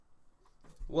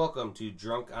Welcome to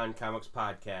Drunk on Comics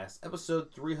Podcast,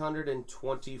 episode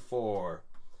 324.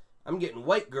 I'm getting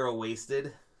white girl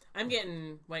wasted. I'm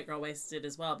getting white girl wasted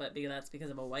as well, but that's because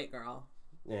I'm a white girl.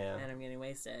 Yeah. And I'm getting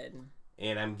wasted.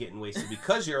 And I'm getting wasted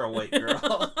because you're a white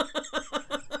girl.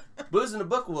 Booze in the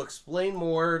Book will explain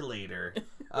more later.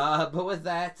 But with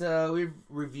that, we've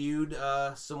reviewed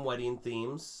some wedding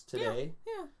themes today.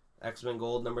 Yeah. X-Men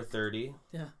Gold number 30.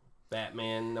 Yeah.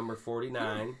 Batman number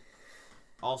 49. Yeah.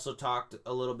 Also talked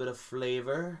a little bit of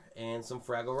Flavor and some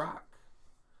Fraggle Rock.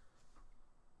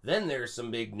 Then there's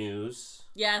some big news.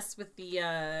 Yes, with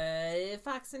the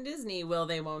Fox and Disney will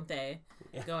they, won't they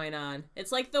going on.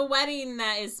 It's like the wedding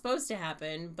that is supposed to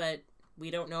happen, but we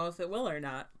don't know if it will or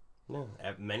not. No,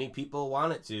 many people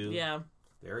want it to. Yeah.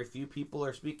 Very few people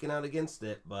are speaking out against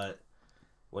it, but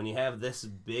when you have this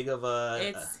big of a...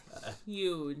 It's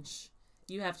huge.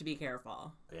 You have to be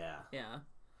careful. Yeah. Yeah.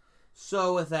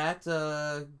 So with that,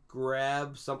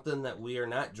 grab something that we are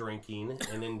not drinking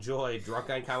and enjoy Drunk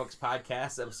on Comics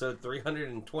Podcast, episode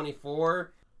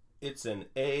 324. It's an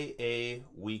AA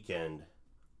weekend.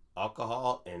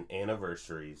 Alcohol and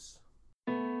anniversaries.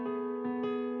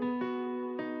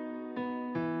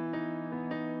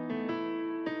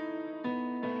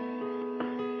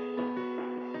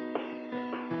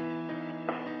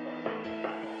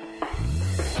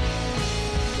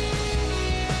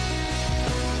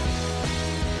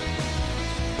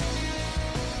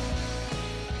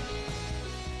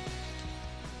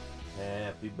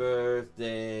 Happy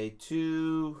birthday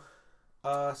to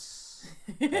us.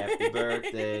 Happy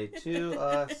birthday to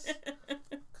us.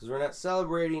 Because we're not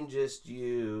celebrating just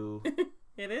you.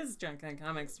 It is Drunk on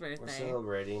Comics' birthday. We're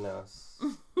celebrating us.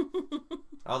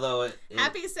 Although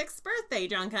Happy 6th birthday,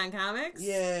 Drunk on Comics.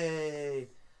 Yay!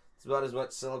 It's about as much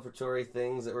celebratory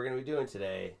things that we're going to be doing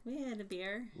today. We had a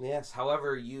beer. Yes,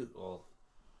 however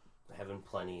having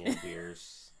plenty of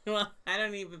beers. Well, I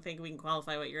don't even think we can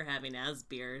qualify what you're having as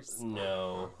beers.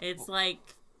 No. It's like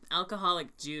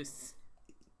alcoholic juice.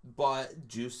 But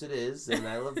juice it is, and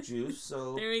I love juice,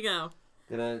 so... There we go.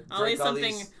 Gonna always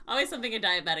drink something a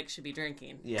diabetic should be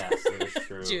drinking. Yes, that is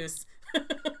true. Juice.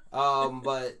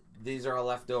 But these are all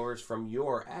leftovers from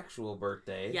your actual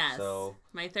birthday. Yes. So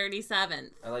my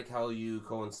 37th. I like how you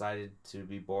coincided to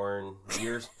be born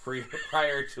years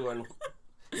prior to when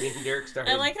me and Derek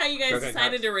started. I like how you guys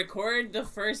decided to record the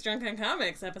first Drunk on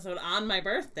Comics episode on my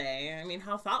birthday. I mean,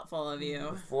 how thoughtful of you.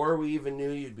 Before we even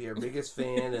knew you'd be our biggest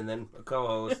fan and then a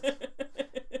co-host.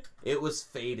 It was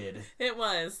fated. It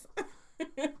was.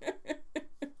 Did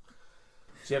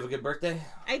you have a good birthday?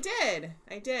 I did.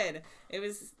 It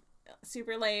was a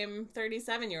super lame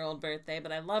 37-year-old birthday,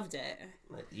 but I loved it.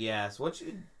 Yes. Once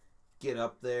you get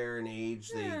up there in age,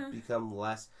 they become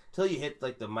less... Till you hit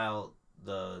like the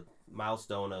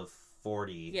milestone of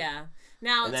 40. Yeah.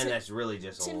 Now, and then that's really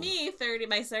just to old. me,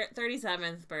 my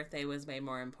 37th birthday was way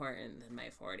more important than my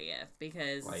 40th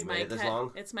because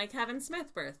it's my Kevin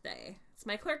Smith birthday. It's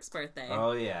my Clerk's birthday.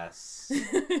 Oh, yes.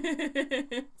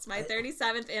 It's my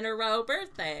 37th in a row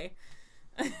birthday.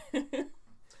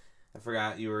 I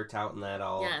forgot you were touting that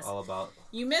all about.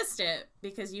 You missed it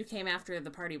because you came after the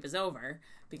party was over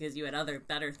because you had other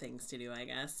better things to do, I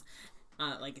guess.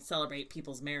 Like celebrate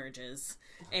people's marriages.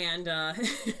 And,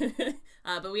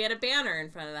 but we had a banner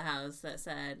in front of the house that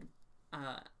said,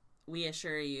 I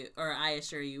assure you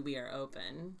we are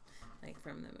open, like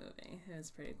from the movie. It was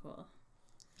pretty cool.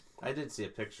 I did see a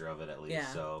picture of it at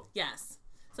least, so. Yes.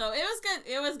 So it was good.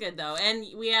 It was good though. And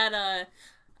we had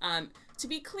to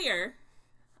be clear,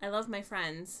 I love my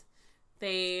friends.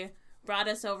 They brought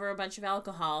us over a bunch of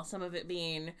alcohol, some of it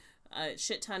being a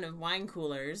shit ton of wine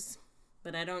coolers.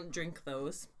 But I don't drink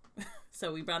those.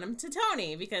 So we brought him to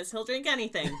Tony because he'll drink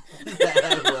anything.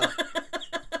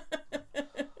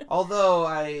 Although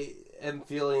I am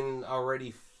feeling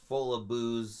already full of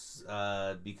booze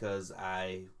because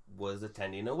I was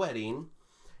attending a wedding.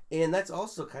 And that's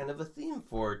also kind of a theme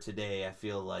for today, I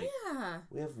feel like. Yeah.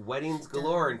 We have weddings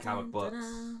galore in comic books.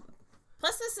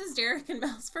 Plus, this is Derek and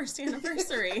Mel's first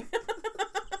anniversary.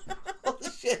 Holy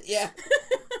shit, yeah.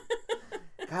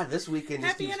 God, this weekend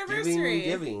just keeps giving and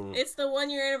giving. It's the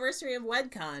 1-year anniversary of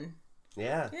WedCon.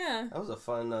 Yeah. Yeah. That was a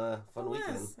fun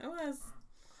weekend. It was.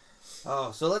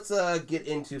 Oh, so let's get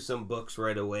into some books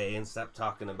right away and stop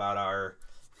talking about our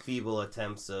feeble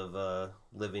attempts of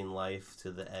living life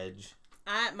to the edge.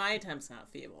 My attempt's not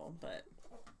feeble, but...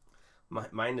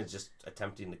 Mine is just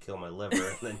attempting to kill my liver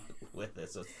and then with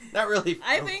it. So it's not really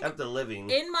attempt of living.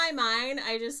 In my mind,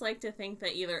 I just like to think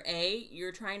that either A,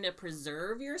 you're trying to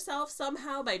preserve yourself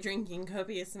somehow by drinking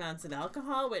copious amounts of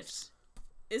alcohol, which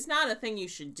is not a thing you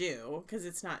should do because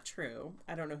it's not true.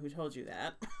 I don't know who told you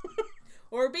that.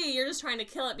 Or B, you're just trying to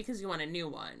kill it because you want a new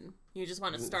one. You just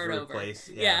want to start Replace,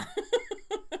 over. Yeah.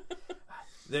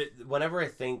 Whenever I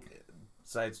think,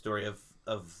 side story,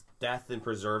 of death and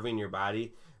preserving your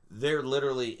body, there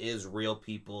literally is real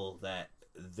people that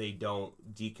they don't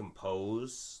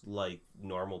decompose like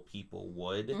normal people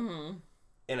would. Mm-hmm.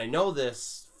 And I know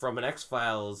this from an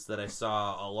X-Files that I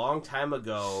saw a long time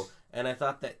ago, and I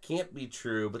thought that can't be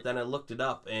true, but then I looked it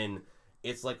up, and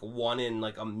it's like 1 in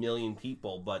like a million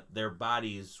people, but their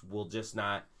bodies will just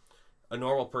not... A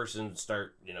normal person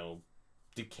start,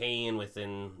 decaying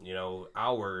within,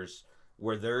 hours,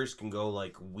 where theirs can go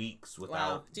like weeks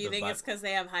without... Wow. Do you think it's because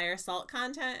they have higher salt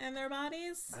content in their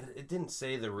bodies? It didn't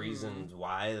say the reasons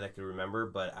why that I could remember,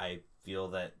 but I feel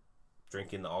that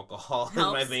drinking the alcohol in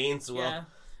my veins will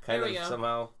kind of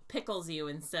somehow... Pickles you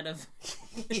instead of...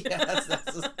 Yes,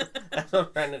 that's what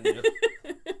I'm trying to do.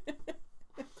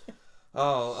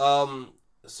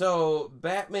 So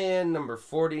Batman number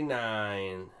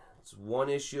 49. It's 1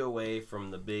 issue away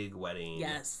from the big wedding.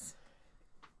 Yes.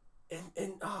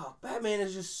 And Batman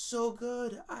is just so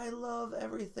good. I love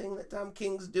everything that Tom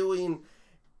King's doing.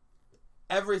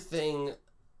 Everything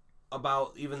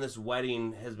about even this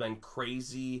wedding has been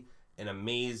crazy and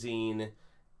amazing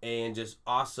and just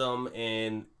awesome.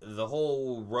 And the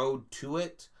whole road to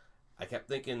it, I kept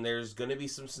thinking there's going to be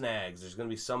some snags. There's going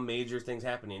to be some major things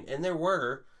happening. And there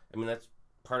were. I mean, that's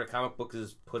part of comic books,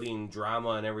 is putting drama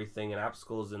and everything and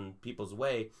obstacles in people's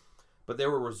way. But they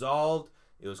were resolved.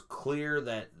 It was clear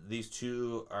that these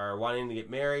two are wanting to get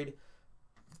married.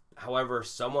 However,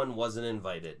 someone wasn't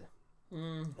invited.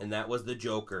 And that was the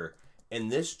Joker.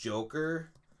 And this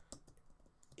Joker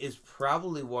is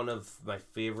probably one of my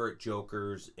favorite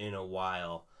Jokers in a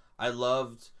while. I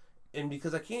loved... And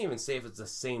because I can't even say if it's the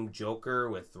same Joker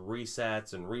with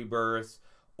resets and rebirths,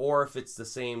 or if it's the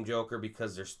same Joker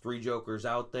because there's 3 Jokers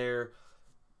out there.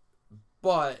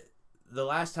 But the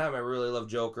last time I really loved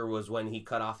Joker was when he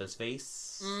cut off his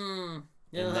face. And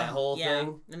that whole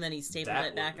thing. And then he stapled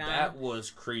it back on. That was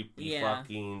creepy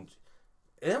fucking...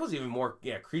 And that was even more,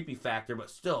 creepy factor, but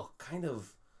still kind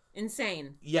of...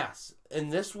 Insane. Yes. In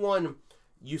this one,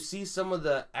 you see some of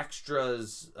the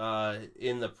extras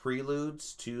in the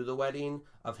preludes to the wedding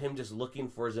of him just looking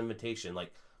for his invitation.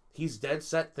 Like, he's dead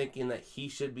set thinking that he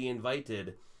should be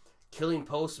invited, killing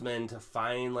postmen to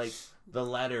find, like, the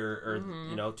letter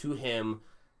or, to him,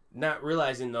 not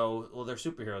realizing, though, well, they're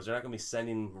superheroes. They're not going to be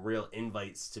sending real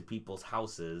invites to people's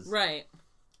houses. Right.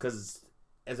 Because,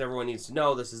 as everyone needs to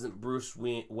know, this isn't Bruce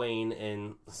Wayne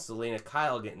and Selena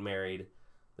Kyle getting married.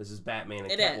 This is Batman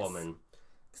and Catwoman.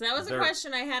 So that was a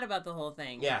question I had about the whole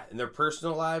thing. Yeah, in their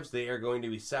personal lives, they are going to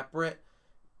be separate.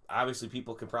 Obviously,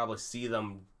 people can probably see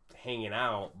them hanging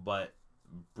out, but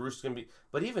Bruce is going to be...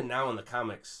 But even now in the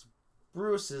comics,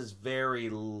 Bruce is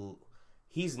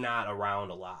he's not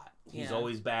around a lot. He's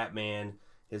always Batman.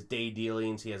 His day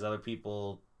dealings, he has other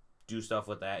people do stuff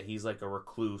with that. He's like a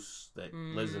recluse that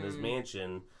lives in his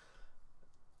mansion.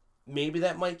 Maybe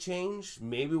that might change.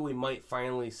 Maybe we might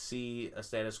finally see a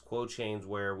status quo change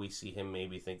where we see him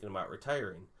maybe thinking about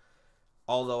retiring.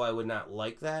 Although I would not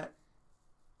like that,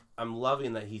 I'm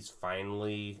loving that he's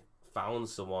finally found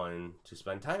someone to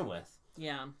spend time with.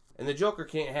 Yeah. And the Joker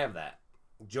can't have that.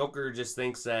 Joker just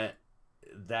thinks that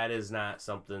is not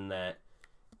something that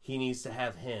he needs to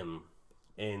have him.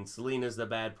 And Selena's the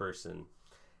bad person.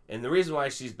 And the reason why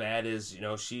she's bad is,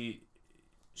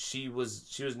 she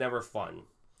was never fun.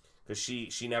 Because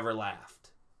she never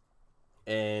laughed.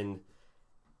 And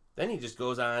then he just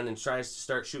goes on and tries to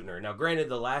start shooting her. Now, granted,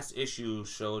 the last issue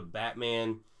showed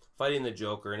Batman fighting the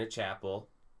Joker in a chapel.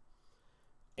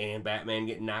 And Batman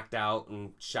getting knocked out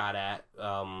and shot at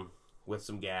with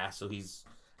some gas. So he's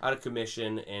out of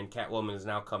commission. And Catwoman has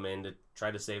now come in to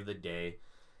try to save the day.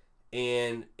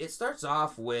 And it starts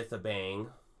off with a bang.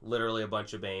 Literally a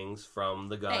bunch of bangs from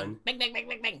the gun. Bang, bang, bang,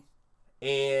 bang, bang.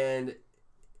 And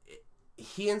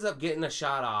he ends up getting a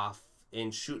shot off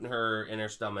and shooting her in her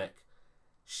stomach.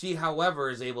 She,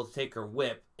 however, is able to take her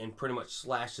whip and pretty much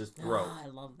slash his throat. Oh, I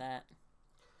love that.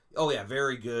 Oh, yeah,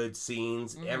 very good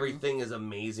scenes. Everything is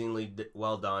amazingly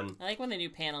well done. I like when they do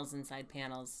panels inside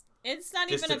panels. It's not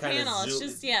just even a panel. It's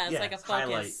just, it's like a focus.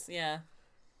 Highlight. Yeah.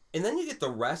 And then you get the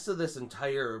rest of this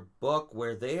entire book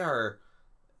where they are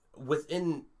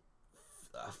within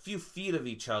a few feet of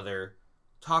each other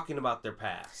talking about their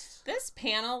past. This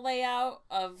panel layout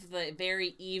of the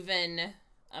very even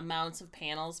amounts of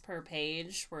panels per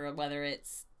page, whether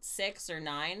it's 6 or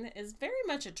 9, is very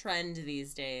much a trend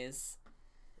these days.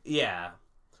 Yeah.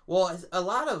 Well, a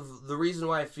lot of the reason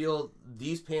why I feel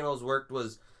these panels worked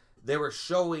was they were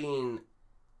showing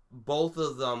both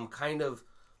of them kind of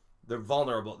they're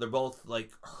vulnerable. They're both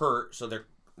like hurt, so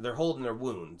they're holding their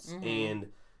wounds. And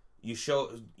you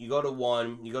go to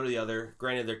one, you go to the other.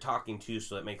 Granted, they're talking too,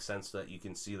 so it makes sense that you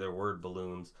can see their word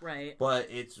balloons. Right. But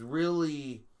it's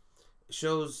really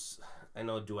shows. I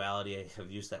know duality. I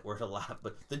have used that word a lot,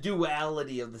 but the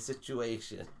duality of the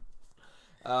situation.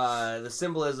 The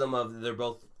symbolism of they're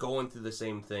both going through the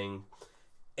same thing.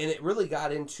 And it really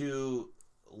got into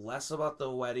less about the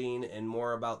wedding and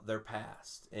more about their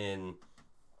past. And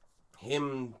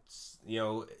him,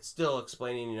 still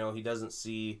explaining, he doesn't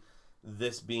see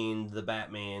this being the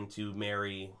Batman to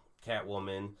marry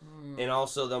Catwoman. And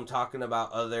also them talking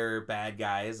about other bad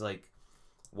guys, like,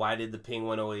 why did the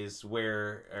Penguin always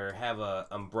wear or have a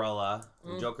umbrella?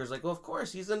 And Joker's like, well, of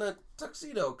course, he's in a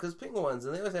tuxedo because penguins,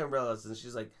 and they always have umbrellas. And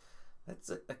she's like, that's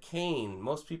a cane.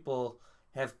 Most people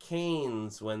have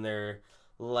canes when they're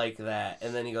like that.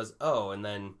 And then he goes, oh, and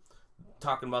then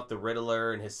talking about the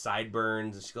Riddler and his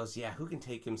sideburns. And she goes, yeah, who can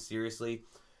take him seriously?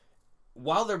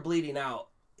 While they're bleeding out,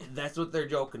 that's what they're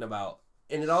joking about.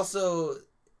 And it also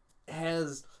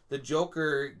has the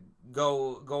Joker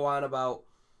go on about,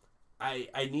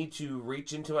 I need to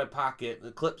reach into my pocket.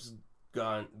 The clip's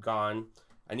gone.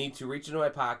 I need to reach into my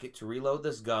pocket to reload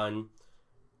this gun.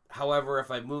 However,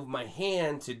 if I move my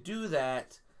hand to do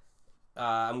that,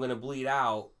 I'm going to bleed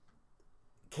out.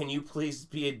 Can you please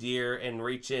be a dear and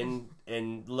reach in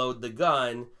and load the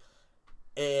gun?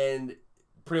 And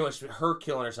pretty much her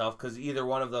killing herself because either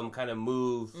one of them kind of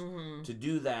move to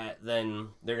do that, then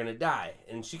they're going to die.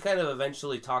 And she kind of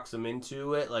eventually talks them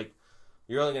into it, like,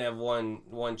 you're only going to have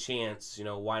one chance,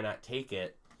 why not take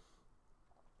it?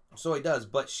 So he does,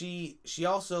 but she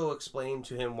also explained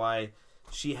to him why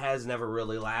she has never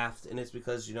really laughed, and it's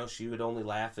because, she would only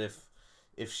laugh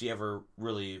if she ever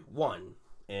really won,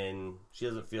 and she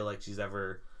doesn't feel like she's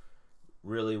ever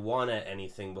really won at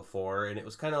anything before, and it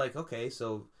was kind of like, okay,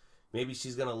 so maybe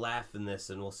she's going to laugh in this,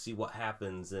 and we'll see what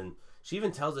happens, and she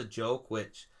even tells a joke,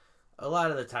 which a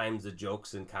lot of the times the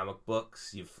jokes in comic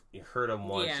books, you've heard them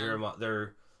once,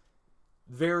 they're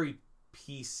very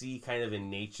PC kind of in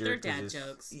nature. They're dad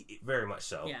jokes. Very much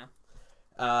so.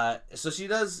 Yeah. So she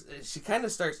kind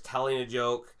of starts telling a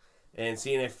joke and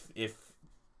seeing if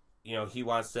he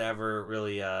wants to ever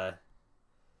really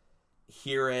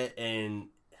hear it. And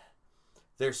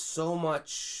there's so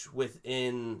much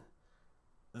within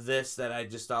this that I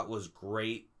just thought was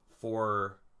great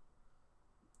for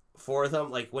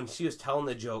them. Like when she was telling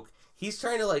the joke, he's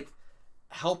trying to like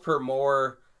help her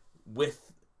more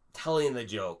with telling the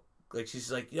joke. Like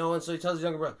she's like, and so he tells his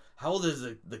younger brother, how old is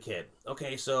the kid?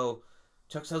 Okay, so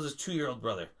Chuck tells his 2-year-old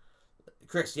brother,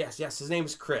 Chris, yes, his name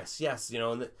is Chris, yes,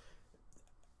 and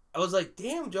I was like,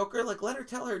 damn, Joker, like let her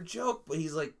tell her joke, but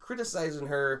he's like criticizing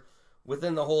her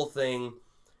within the whole thing.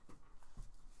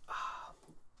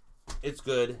 It's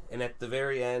good, and at the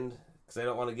very end, because I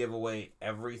don't want to give away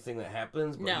everything that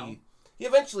happens, but no. he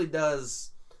eventually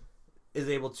is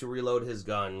able to reload his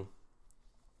gun.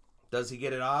 Does he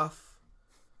get it off?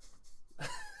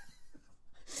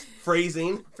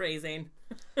 Phrasing.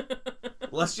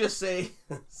 Let's just say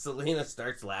Selena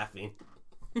starts laughing.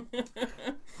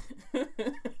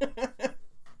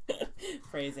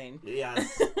 Phrasing.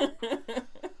 Yes.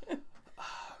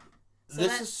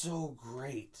 This is so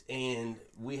great, and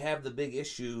we have the big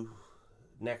issue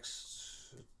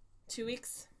next 2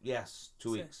 weeks. Yes,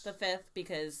 2 weeks. The 5th,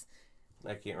 because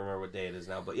I can't remember what day it is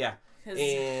now, but yeah. Because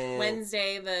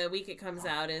Wednesday, the week it comes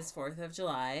out, is 4th of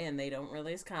July, and they don't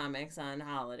release comics on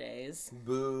holidays.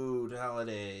 Boo to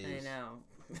holidays. I know.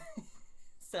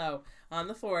 So, on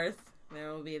the 4th,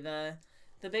 there will be the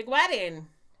big wedding.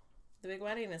 The big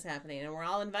wedding is happening, and we're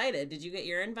all invited. Did you get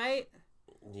your invite?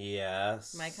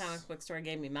 Yes. My comic book store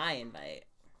gave me my invite.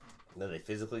 No, they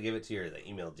physically give it to you, or they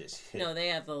emailed it? No, they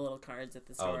have the little cards at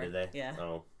the store. Oh, did they? Yeah.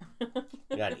 Oh.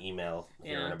 I got an email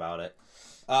hearing about it.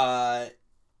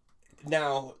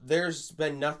 Now, there's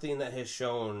been nothing that has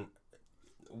shown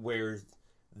where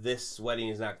this wedding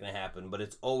is not going to happen, but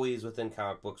it's always within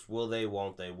comic books. Will they,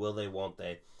 won't they? Will they, won't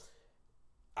they?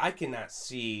 I cannot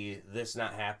see this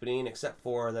not happening, except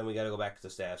for then we got to go back to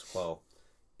the status quo.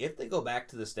 If they go back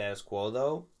to the status quo,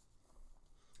 though,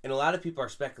 and a lot of people are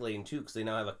speculating, too, because they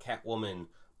now have a Catwoman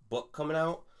book coming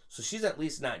out, so she's at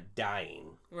least not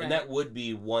dying. Right. And that would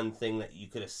be one thing that you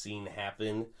could have seen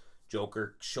happen,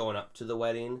 Joker showing up to the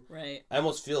wedding. Right. I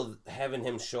almost feel having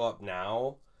him show up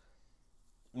now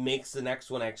makes the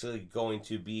next one actually going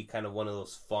to be kind of one of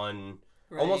those fun,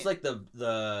 almost like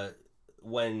the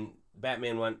when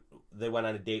Batman went they went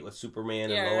on a date with Superman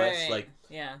Yeah, and Lois. right. Like,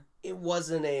 yeah. it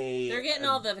wasn't a... They're getting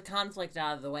all the conflict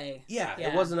out of the way. Yeah, Yeah.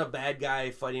 it wasn't a bad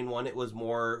guy fighting one. It was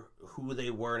more who they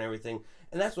were and everything.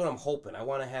 And that's what I'm hoping. I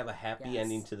want to have a happy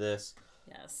ending to this.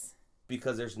 Yes.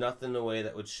 Because there's nothing in the way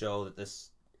that would show that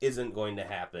this isn't going to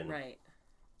happen. Right.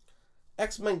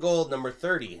 X-Men Gold number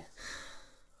 30.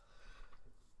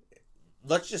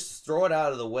 Let's just throw it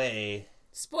out of the way.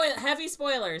 Heavy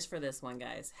spoilers for this one,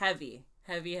 guys. Heavy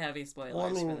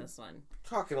spoilers for this one.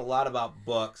 Talking a lot about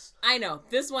books. I know.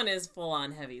 This one is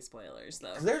full-on heavy spoilers,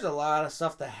 though. 'Cause there's a lot of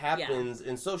stuff that happens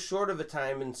in so short of a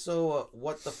time and so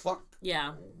what the fuck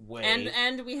way.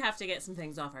 And we have to get some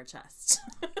things off our chest.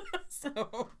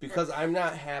 So because I'm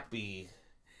not happy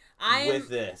with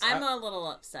this. I'm a little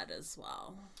upset as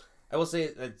well. I will say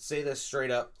this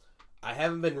straight up. I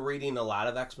haven't been reading a lot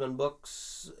of X-Men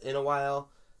books in a while.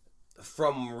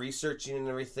 From researching and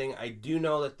everything, I do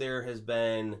know that there has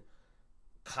been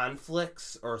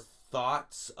conflicts or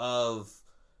thoughts of...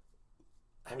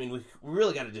 I mean, we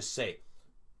really got to just say,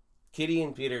 Kitty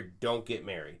and Peter don't get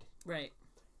married. Right.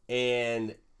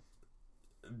 And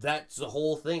that's the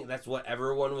whole thing. That's what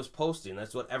everyone was posting.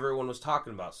 That's what everyone was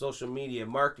talking about. Social media,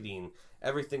 marketing,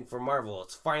 everything for Marvel.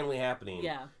 It's finally happening.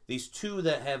 Yeah. These two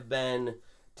that have been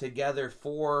together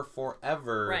for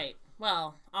forever. Right.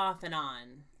 Well, off and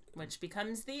on, which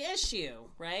becomes the issue,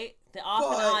 right? The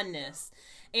off and onness.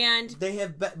 And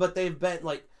they've been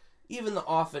like, even the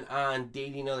off and on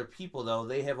dating other people though,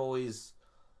 they have always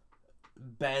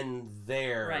been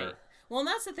there. Right. Well, and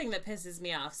that's the thing that pisses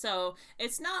me off. So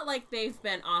it's not like they've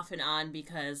been off and on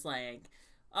because, like,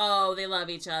 oh, they love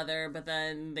each other, but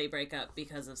then they break up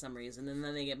because of some reason, and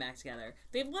then they get back together.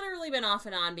 They've literally been off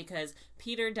and on because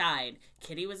Peter died.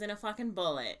 Kitty was in a fucking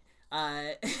bullet.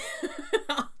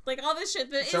 Like, all this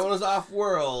shit that someone was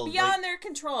off-world. Beyond their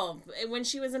control. When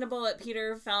she was in a bullet,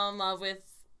 Peter fell in love with...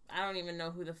 I don't even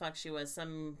know who the fuck she was.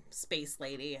 Some space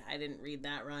lady. I didn't read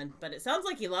that run. But it sounds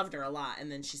like he loved her a lot.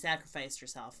 And then she sacrificed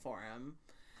herself for him.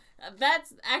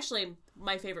 That's actually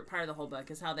my favorite part of the whole book.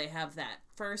 Is how they have that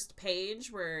first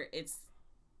page where it's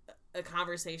a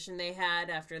conversation they had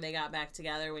after they got back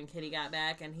together when Kitty got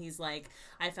back. And he's like,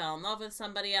 I fell in love with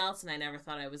somebody else. And I never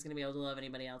thought I was going to be able to love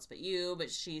anybody else but you.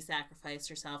 But she sacrificed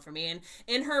herself for me. And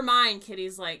in her mind,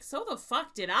 Kitty's like, so the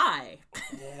fuck did I?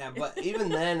 Yeah, but even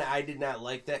then, I did not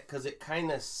like that because it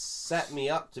kind of set me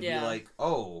up to be like,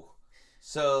 oh,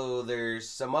 so there's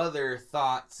some other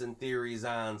thoughts and theories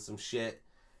on some shit.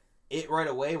 It right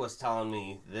away was telling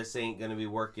me this ain't going to be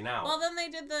working out. Well, then they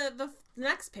did the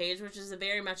next page, which is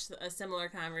very much a similar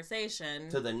conversation.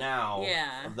 To the now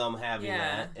of them having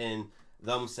that and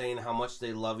them saying how much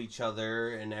they love each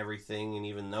other and everything, and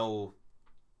even though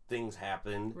things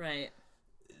happened. Right.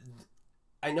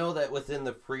 I know that within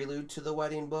the prelude to the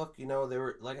wedding book, you know, there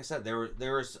were, like I said, there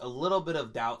was a little bit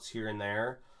of doubts here and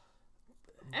there.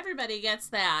 Everybody gets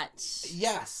that.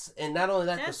 Yes, and not only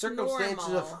that, that's the circumstances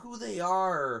normal. of who they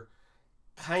are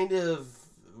kind of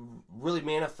really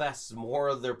manifests more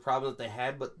of their problems that they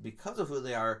had, but because of who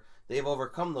they are, they've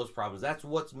overcome those problems. That's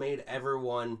what's made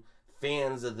everyone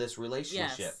fans of this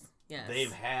relationship. Yes.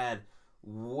 They've had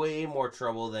way more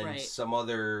trouble than some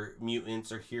other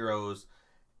mutants or heroes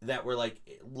that were like,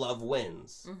 love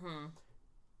wins. Mm-hmm.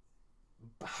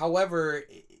 However,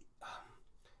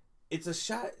 it's a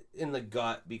shot in the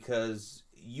gut because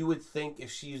you would think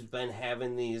if she's been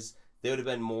having these, they would have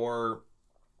been more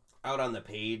out on the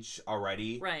page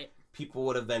already. Right. People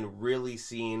would have been really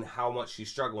seeing how much she's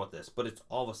struggling with this, but it's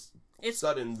all of a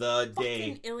sudden the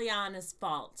day. It's Illyana's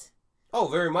fault. Oh,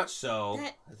 very much so.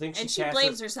 I think she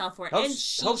blames herself for it.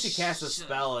 Hope she casts a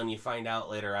spell and you find out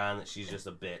later on that she's just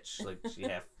a bitch, like she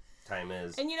half time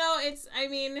is. And you know,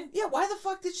 yeah, why the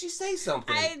fuck did she say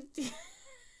something?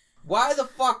 Why the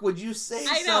fuck would you say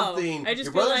something? I just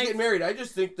Your feel brother's like, getting married. I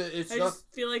just think that it's I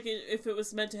just feel like if it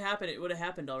was meant to happen, it would have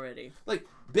happened already. Like,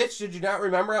 bitch, did you not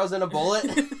remember I was in a bullet?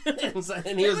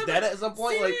 and he was dead at some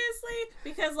point? Seriously?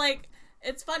 Because, like,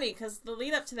 it's funny, because the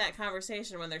lead up to that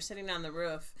conversation when they're sitting on the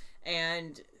roof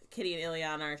and Kitty and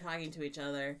Illyana are talking to each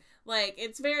other, like,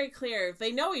 it's very clear.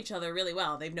 They know each other really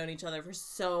well. They've known each other for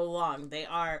so long. They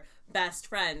are best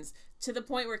friends to the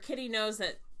point where Kitty knows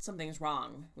that something's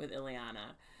wrong with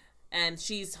Illyana. And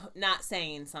she's not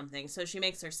saying something, so she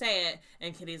makes her say it,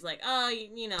 and Kitty's like, oh,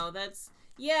 you know, that's,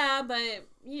 yeah, but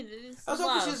it's I was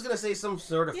hoping she was going to say some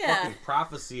sort of fucking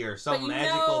prophecy or some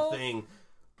magical thing.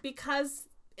 Because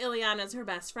Illyana's her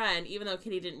best friend, even though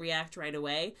Kitty didn't react right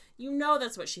away, you know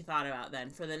that's what she thought about then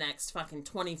for the next fucking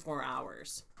 24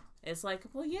 hours. It's like,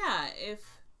 well, yeah, if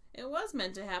it was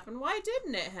meant to happen, why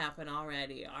didn't it happen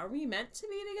already? Are we meant to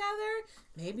be together?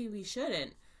 Maybe we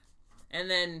shouldn't.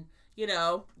 And then, you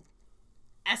know,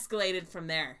 escalated from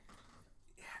there.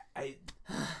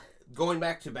 Going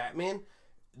back to Batman,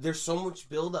 there's so much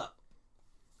buildup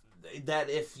that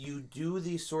if you do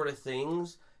these sort of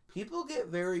things, people get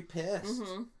very pissed.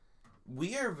 Mm-hmm.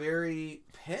 We are very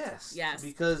pissed. Yes.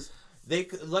 Because they,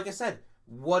 like I said,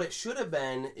 what it should have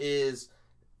been is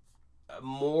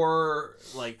more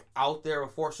like out there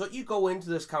before. So you go into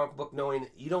this comic book knowing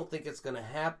you don't think it's going to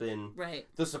happen. Right.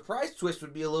 The surprise twist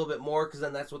would be a little bit more because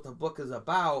then that's what the book is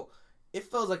about. It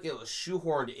feels like it was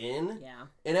shoehorned in. Yeah.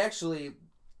 And actually,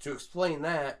 to explain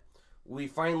that, we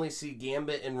finally see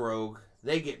Gambit and Rogue.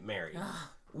 They get married.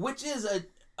 Which is a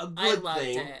good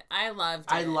thing. I loved it.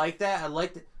 I like that. I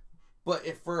liked it. But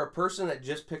if for a person that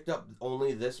just picked up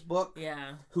only this book,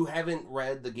 who haven't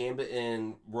read the Gambit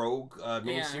and Rogue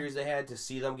miniseries they had, to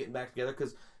see them getting back together,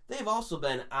 because they've also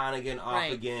been on again,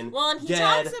 off again, well, and he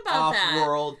dead, talks about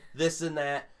off-world, this and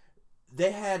that.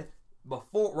 They had,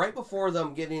 right before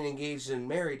them getting engaged and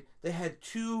married, they had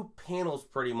 2 panels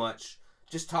pretty much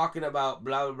just talking about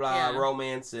blah, blah, blah,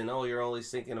 romance, and, oh, you're only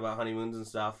thinking about honeymoons and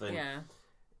stuff, and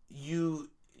you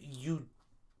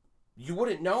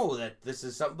wouldn't know that this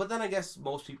is something, but then I guess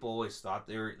most people always thought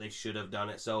they should have done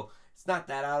it, so it's not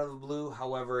that out of the blue.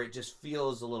 However, it just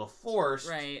feels a little forced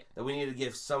that we need to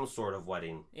give some sort of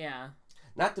wedding. Yeah.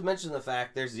 Not to mention the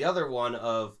fact there's the other one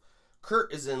of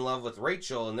Kurt is in love with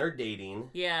Rachel and they're dating.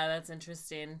 Yeah, that's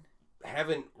interesting.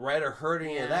 Haven't read or heard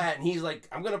any of that, and he's like,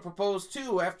 I'm going to propose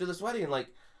too after this wedding. Like,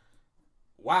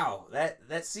 wow,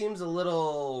 that seems a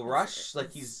little rushed.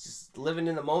 Like he's just living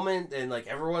in the moment, and like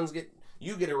everyone's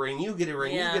you get a ring, you get a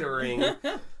ring, you get a ring.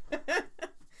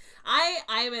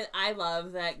 I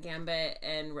love that Gambit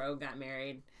and Rogue got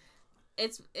married.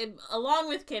 Along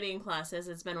with Kitty and Colossus,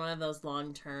 it's been one of those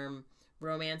long-term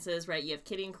romances, right? You have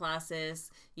Kitty and Colossus,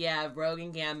 you have Rogue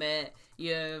and Gambit,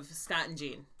 you have Scott and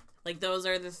Jean. Like, those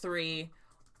are the 3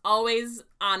 always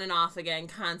on and off again,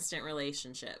 constant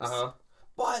relationships.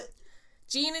 But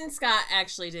Jean and Scott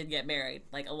actually did get married,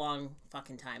 like, a long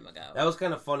fucking time ago. That was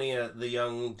kind of funny, the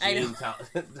young Jean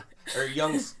or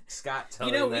young Scott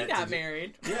telling that. We got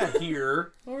married. Yeah,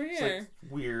 here. Over here. It's like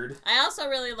weird. I also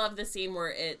really love the scene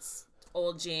where it's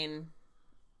old Jean,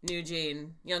 new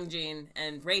Jean, young Jean,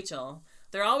 and Rachel.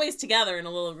 They're always together in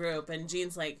a little group, and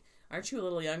Jean's like, aren't you a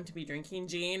little young to be drinking,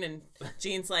 Jean? And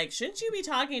Jean's like, shouldn't you be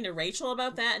talking to Rachel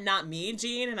about that and not me,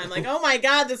 Jean? And I'm like, oh my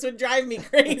God, this would drive me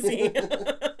crazy.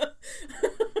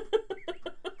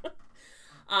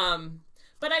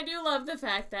 But I do love the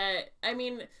fact that, I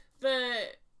mean, the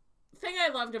thing I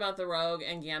loved about the Rogue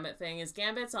and Gambit thing is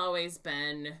Gambit's always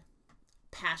been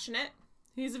passionate.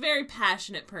 He's a very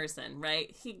passionate person,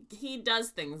 right? He does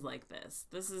things like this.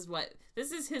 This is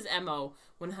his MO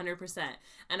 100%.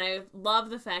 And I love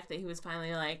the fact that he was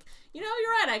finally like, you're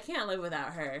right, I can't live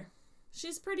without her.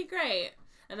 She's pretty great.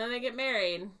 And then they get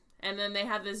married, and then they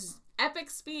have this epic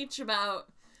speech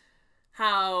about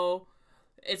how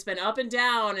it's been up and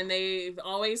down, and they've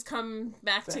always come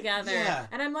back together. Yeah.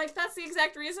 And I'm like, that's the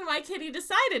exact reason why Kitty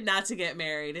decided not to get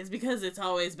married, is because it's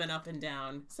always been up and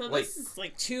down. So this is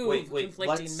like two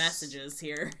conflicting messages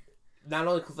here. Not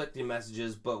only conflicting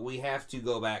messages, but we have to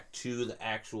go back to the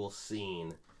actual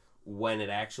scene when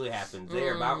it actually happens.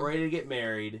 They're about ready to get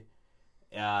married.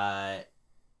 And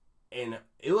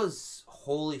it was,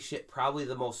 holy shit, probably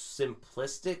the most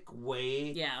simplistic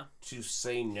way to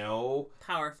say no.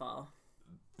 Powerful.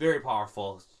 Very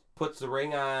powerful. Puts the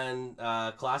ring on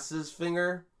Colossus'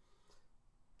 finger.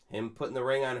 Him putting the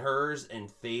ring on hers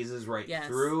and phases right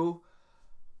through.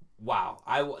 Wow.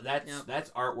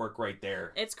 That's artwork right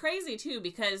there. It's crazy, too,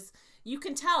 because you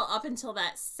can tell up until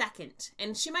that second.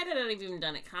 And she might have not even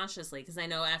done it consciously, because I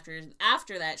know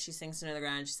after that she sinks into the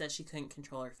ground and she says she couldn't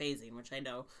control her phasing, which I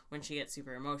know when she gets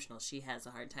super emotional she has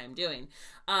a hard time doing.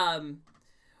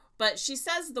 But she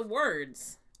says the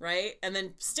words, right? And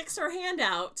then sticks her hand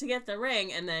out to get the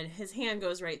ring, and then his hand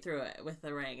goes right through it with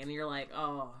the ring. And you're like,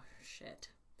 oh, shit.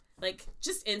 Like,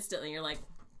 just instantly, you're like,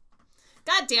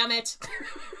 God damn it.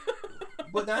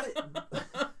 But not...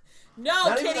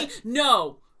 No, Kitty,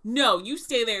 no, you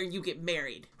stay there and you get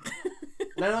married.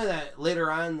 Not only that,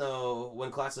 later on, though,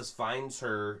 when Colossus finds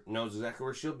her, knows exactly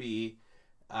where she'll be,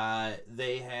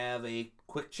 they have a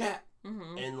quick chat.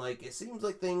 Mm-hmm. And, like, it seems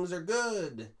like things are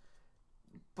good.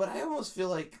 But I almost feel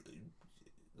like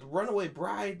the runaway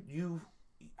bride,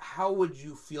 how would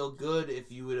you feel good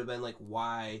if you would have been like,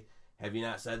 why have you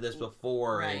not said this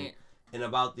before? Right. And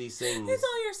about these things. It's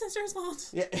all your sister's fault.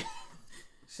 Yeah.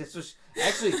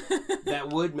 Actually, that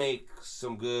would make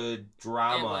some good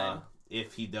drama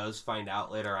if he does find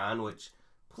out later on, which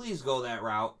please go that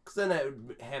route, because then that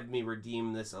would have me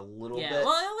redeem this a little bit.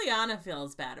 Well, Ileana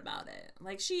feels bad about it.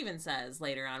 Like, she even says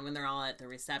later on when they're all at the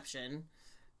reception.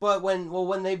 But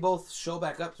when they both show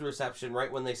back up to the reception,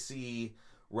 right when they see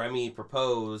Remy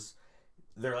propose,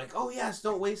 they're like, oh yes,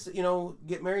 don't waste it,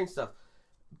 get married and stuff.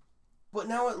 But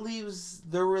now it leaves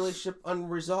their relationship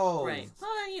unresolved. Right.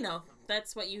 Well,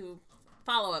 that's what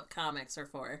follow-up comics are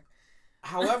for.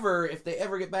 However, if they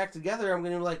ever get back together, I'm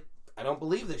going to be like, I don't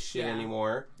believe this shit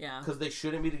anymore. Yeah. Because they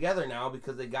shouldn't be together now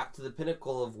because they got to the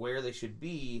pinnacle of where they should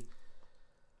be.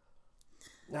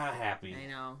 Not happy. I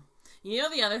know.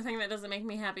 The other thing that doesn't make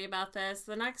me happy about this?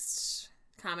 The next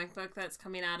comic book that's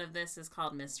coming out of this is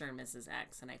called Mr. and Mrs.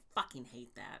 X, and I fucking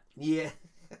hate that. Yeah.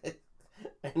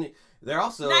 And they're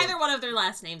also... Neither one of their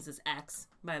last names is X,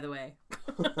 by the way.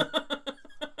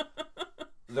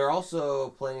 They're also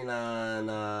planning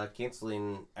on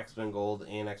canceling X-Men Gold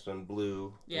and X-Men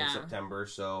Blue in September,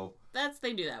 so...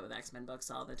 They do that with X-Men books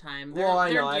all the time.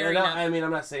 I know. I mean, I'm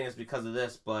not saying it's because of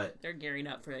this, but... They're gearing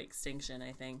up for extinction,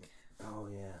 I think. Oh,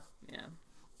 yeah.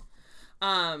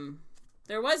 Yeah.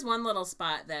 There was one little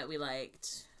spot that we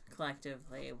liked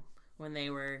collectively when they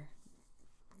were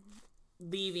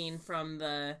leaving from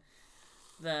the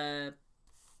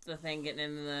thing, getting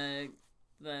in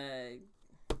the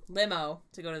limo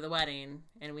to go to the wedding,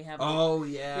 and we have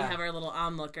we have our little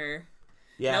onlooker.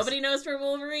 Yes. Nobody knows where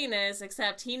Wolverine is,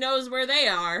 except he knows where they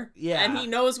are. Yeah. And he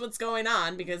knows what's going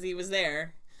on because he was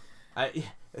there.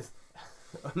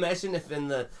 Imagine if in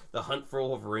the Hunt for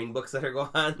Wolverine books that are going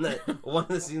on, that one of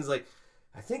the scenes like,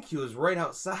 I think he was right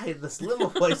outside this limo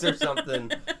place or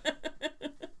something.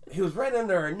 He was right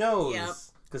under our nose. Yep.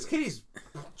 Because Kitty's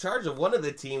in charge of one of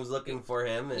the teams looking for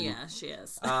him. And, yeah, she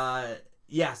is.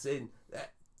 Yes, and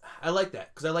I like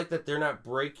that. Because I like that they're not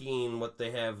breaking what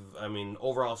they have,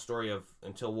 overall story of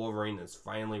until Wolverine is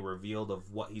finally revealed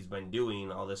of what he's been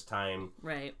doing all this time.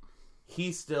 Right.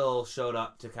 He still showed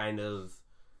up to kind of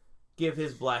give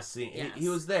his blessing. Yes. He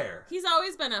was there. He's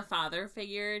always been a father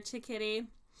figure to Kitty.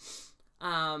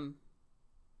 And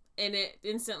it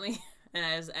instantly, and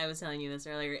I was telling you this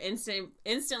earlier,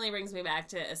 instantly brings me back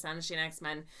to Astonishing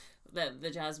X-Men, the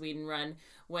Joss Whedon run,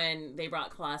 when they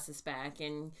brought Colossus back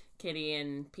and Kitty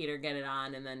and Peter get it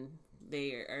on, and then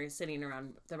they are sitting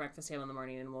around the breakfast table in the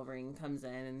morning and Wolverine comes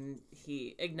in and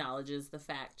he acknowledges the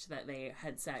fact that they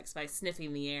had sex by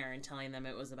sniffing the air and telling them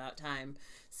it was about time.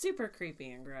 Super creepy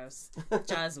and gross.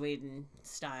 Joss Whedon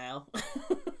style.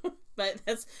 But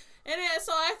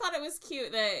so I thought it was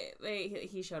cute that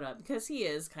he showed up, because he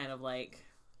is kind of like,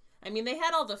 they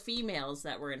had all the females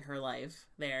that were in her life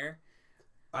there.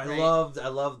 I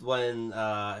loved when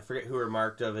I forget who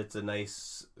remarked of it's a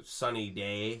nice sunny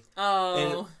day. Oh.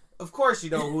 And of course you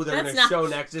know who they're going to show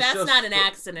next. That's not an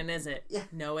accident, is it? Yeah.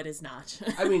 No, it is not.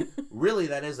 Really,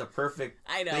 that is a perfect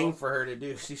thing for her to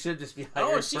do. She should just be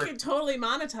hired. Oh, she could totally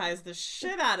monetize the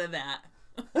shit out of that.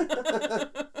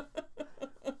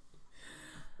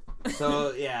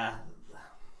 So, yeah.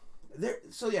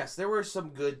 There were some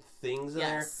good things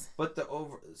there, but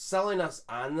selling us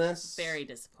on this... Very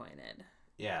disappointed.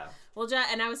 Yeah. Well,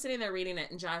 and I was sitting there reading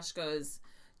it, and Josh goes,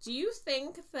 do you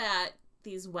think that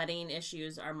these wedding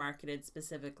issues are marketed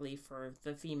specifically for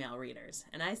the female readers?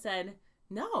 And I said,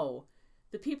 no.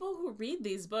 The people who read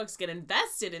these books get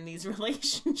invested in these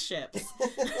relationships.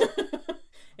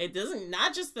 It doesn't,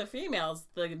 not just the females,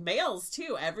 the males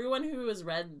too. Everyone who has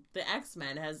read the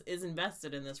X-Men is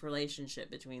invested in this relationship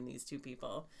between these two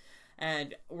people.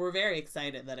 And we're very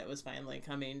excited that it was finally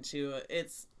coming to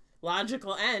its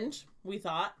logical end, we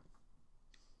thought.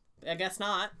 I guess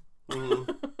not.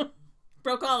 Mm-hmm.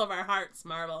 Broke all of our hearts,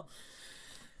 Marvel.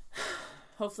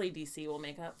 Hopefully DC will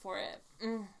make up for it.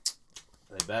 Mm.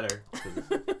 They better.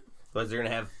 Because they're going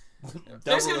to have...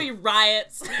 There's going to be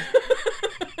riots.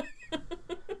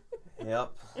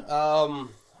 Yep. All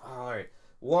right.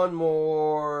 One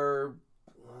more.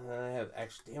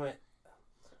 Damn it.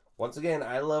 Once again,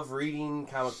 I love reading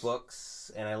comic books,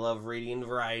 and I love reading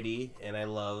variety, and I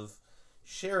love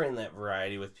sharing that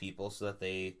variety with people so that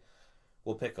they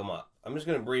will pick them up. I'm just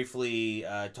going to briefly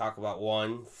talk about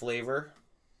one. Flavor,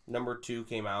 number 2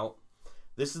 came out.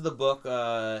 This is the book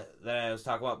that I was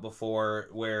talking about before,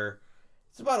 where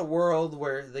it's about a world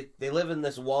where they live in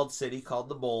this walled city called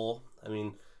the Bowl.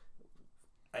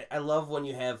 I love when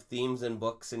you have themes in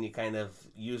books and you kind of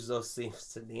use those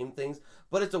themes to name things.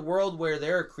 But it's a world where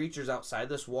there are creatures outside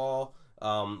this wall.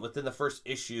 Within the first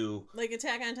issue... Like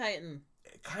Attack on Titan.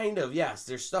 Kind of, yes.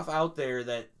 There's stuff out there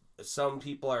that some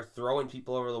people are throwing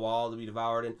people over the wall to be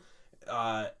devoured. And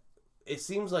it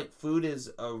seems like food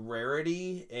is a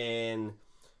rarity. And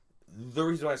the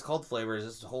reason why it's called Flavor is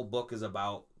this whole book is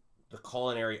about the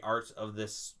culinary arts of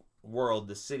this world,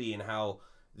 the city, and how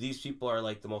these people are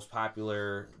like the most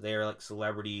popular. They're like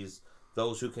celebrities,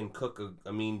 those who can cook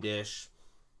a mean dish.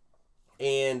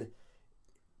 And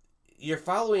you're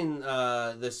following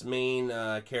this main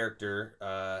character.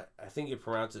 I think you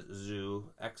pronounce it Zoo,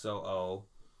 Xoo.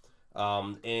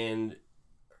 And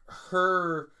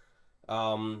her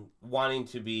wanting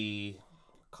to be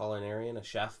culinarian, a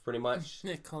chef, pretty much.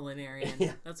 Culinarian.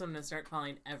 Yeah. That's what I'm going to start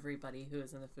calling everybody who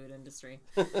is in the food industry.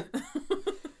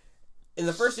 In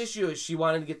the first issue, she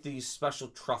wanted to get these special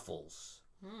truffles.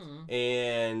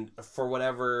 And for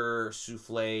whatever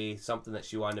souffle, something that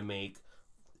she wanted to make.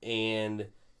 And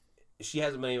she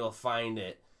hasn't been able to find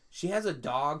it. She has a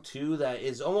dog, too, that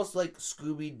is almost like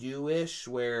Scooby-Doo-ish,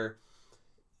 where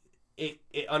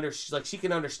like she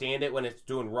can understand it when it's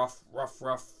doing rough,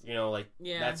 you know, like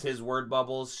that's his word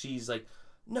bubbles. She's like,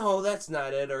 no, that's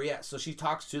not it, or so she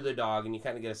talks to the dog, and you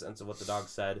kind of get a sense of what the dog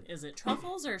said. Is it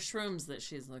truffles or shrooms that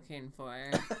she's looking for?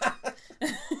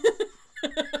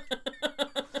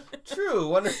 True,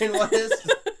 wondering what is.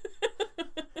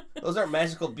 Those aren't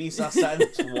magical beasts outside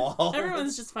this wall.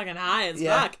 Everyone's just fucking high as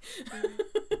fuck.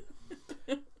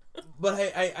 But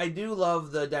I do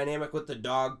love the dynamic with the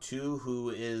dog, too, who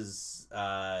is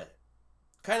kind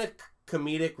of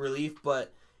comedic relief,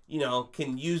 but, you know,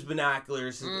 can use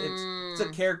binoculars. It's a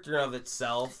character of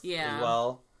itself as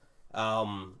well.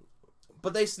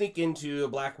 But they sneak into a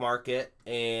black market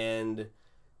and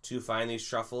to find these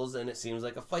truffles, and it seems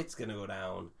like a fight's going to go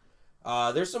down.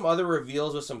 There's some other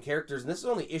reveals with some characters, and this is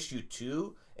only issue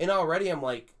 2, and already I'm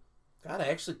like, God, I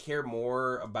actually care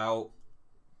more about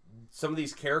some of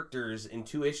these characters in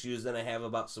 2 issues than I have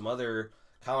about some other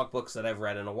comic books that I've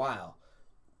read in a while,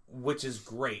 which is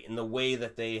great in the way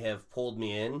that they have pulled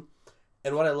me in.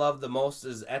 And what I love the most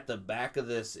is at the back of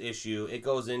this issue, it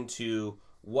goes into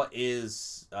what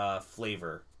is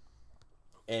flavor.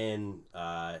 And,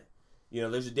 you know,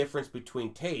 there's a difference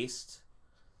between taste,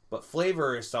 but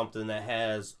flavor is something that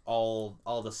has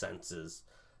all the senses.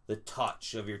 The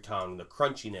touch of your tongue, the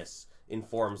crunchiness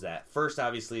informs that. First,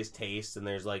 obviously, is taste, and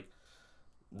there's like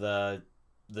the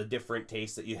different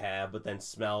tastes that you have, but then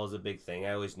smell is a big thing.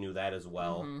 I always knew that as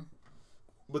well.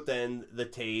 But then the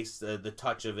taste, the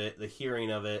touch of it, the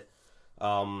hearing of it,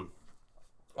 all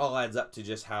adds up to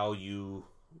just how you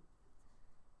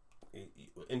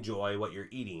enjoy what you're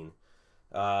eating.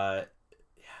 The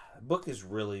book is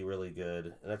really, really good,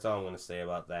 and that's all I'm going to say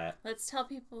about that. Let's tell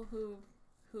people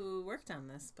who worked on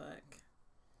this book.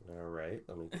 All right,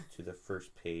 let me get to the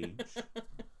first page.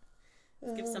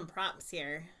 Let's give some props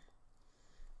here.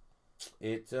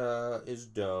 It is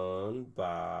done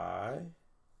by...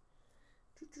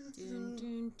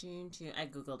 I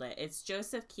googled it. It's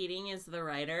Joseph Keating is the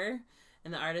writer,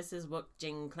 and the artist is Wook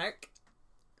Jing Clark.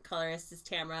 Colorist is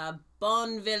Tamara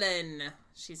Bonvillain.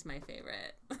 She's my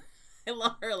favorite. I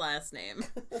love her last name.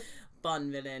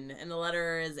 Bonvillain. And the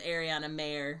letterer is Ariana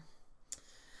Mayer.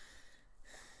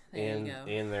 There you go.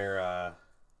 And their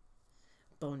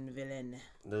Bonvillain.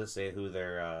 Does it say who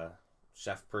their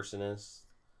chef person is?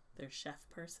 Their chef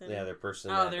person? Yeah, their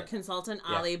person. Oh, their consultant,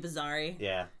 Ali Bazari.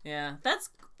 Yeah. Yeah. That's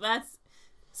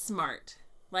smart.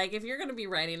 Like, if you're going to be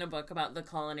writing a book about the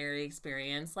culinary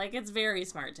experience, like, it's very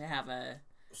smart to have a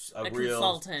real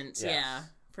consultant. Yes. Yeah,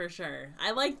 for sure.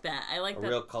 I like that. I like that. A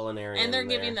real culinarian. And they're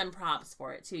giving them props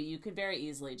for it, too. You could very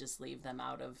easily just leave them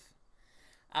out of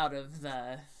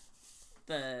the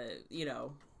you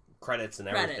know, credits and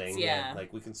everything. Yeah.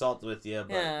 Like, we consult with you,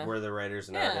 but we're the writers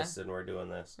and artists, and we're doing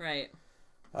this. Right.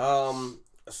 So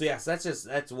yes,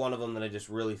 that's one of them that I just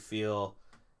really feel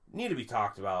need to be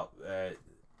talked about.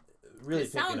 Really,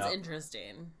 it sounds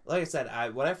interesting. Like I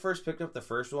said, when I first picked up the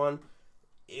first one,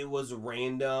 it was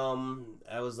random.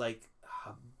 I was like,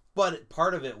 but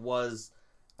part of it was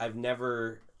I've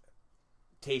never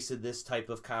tasted this type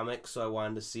of comic, so I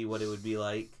wanted to see what it would be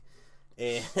like.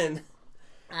 And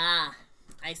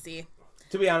I see.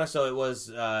 To be honest, though, it was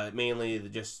mainly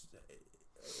just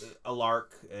a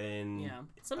lark, and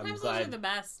sometimes those are the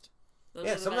best.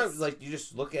 Sometimes like you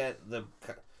just look at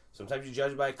sometimes you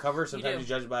judge by a cover, sometimes you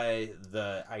judge by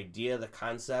the idea, the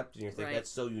concept, and you think that's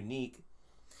so unique.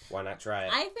 Why not try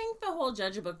it? I think the whole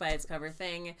judge a book by its cover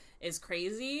thing is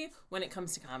crazy when it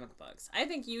comes to comic books. I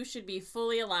think you should be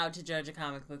fully allowed to judge a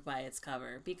comic book by its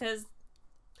cover because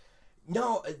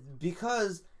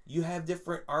you have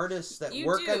different artists that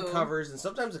work on covers, and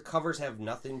sometimes the covers have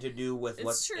nothing to do with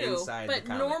what's inside the comic.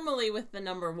 But normally with the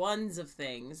number ones of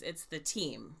things, it's the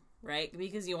team, right?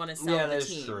 Because you want to sell the team. Yeah,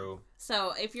 that's true.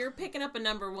 So if you're picking up a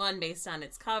number one based on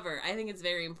its cover, I think it's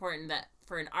very important that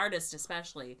for an artist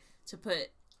especially to put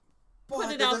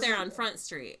put it out there on Front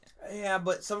Street. Yeah,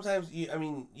 but sometimes you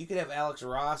could have Alex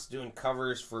Ross doing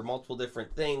covers for multiple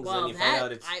different things, Well, and you find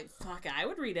out it's. I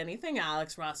would read anything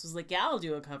Alex Ross was like, yeah, I'll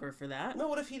do a cover for that. No,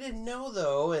 what if he didn't know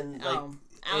though, and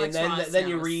Alex Ross then knows.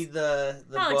 you read the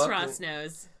Alex book. Ross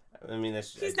knows. I mean,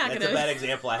 that's He's not a gonna... bad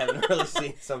example. I haven't really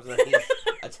seen something that he's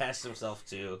attached himself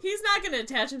to. He's not going to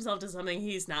attach himself to something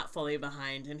he's not fully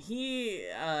behind, and he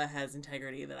has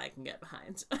integrity that I can get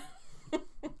behind.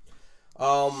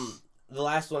 The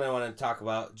last one I want to talk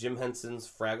about, Jim Henson's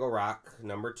Fraggle Rock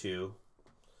 #2,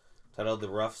 titled The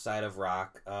Rough Side of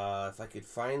Rock. If I could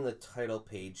find the title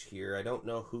page here, I don't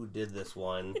know who did this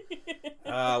one.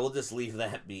 We'll just leave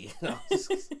that be.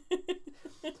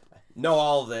 Know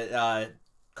all of it.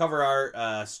 Cover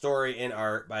art, story and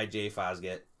art by Jay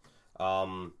Fosgitt.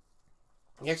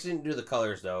 He actually didn't do the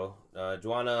colors though.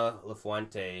 Joanna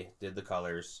LaFuente did the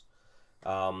colors.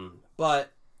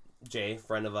 But Jay,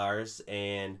 friend of ours,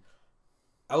 and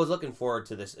I was looking forward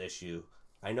to this issue.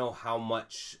 I know how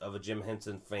much of a Jim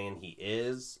Henson fan he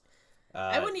is.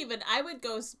 I would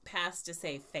go past to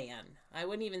say fan. I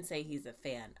wouldn't even say he's a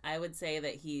fan. I would say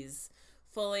that he's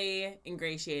fully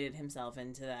ingratiated himself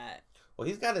into that. Well,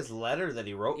 he's got his letter that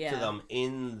he wrote to them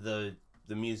in the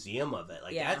museum of it.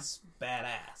 Like, that's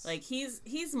badass. Like, he's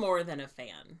more than a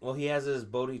fan. Well, he has his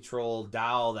Bodhi Troll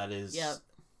doll that is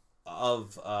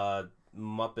of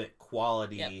Muppet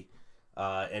quality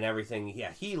and everything.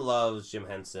 Yeah, he loves Jim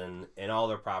Henson and all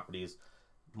their properties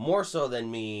more so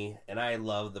than me, and I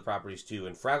love the properties too.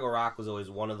 And Fraggle Rock was always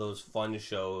one of those fun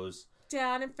shows.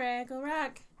 Down in Fraggle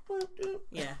Rock.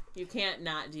 Yeah, you can't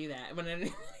not do that when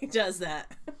anybody does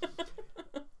that.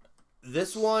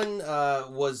 This one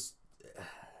was...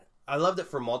 I loved it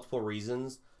for multiple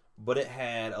reasons, but it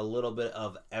had a little bit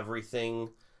of everything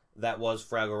that was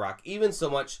Fraggle Rock. Even so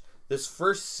much, this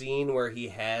first scene where he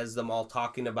has them all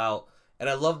talking about, and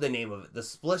I love the name of it, the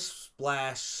Splish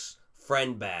Splash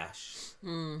Friend Bash.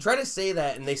 Try to say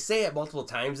that, and they say it multiple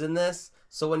times in this,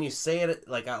 so when you say it,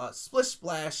 like, Splish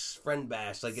Splash Friend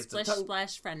Bash, like, it's Splish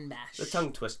Splash Friend Bash. The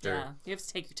tongue twister. Yeah, you have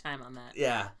to take your time on that.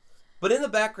 Yeah. But in the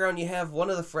background, you have one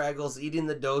of the Fraggles eating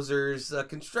the Dozer's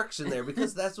construction there,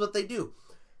 because that's what they do.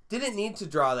 Didn't need to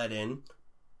draw that in,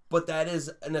 but that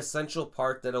is an essential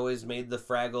part that always made the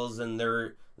Fraggles and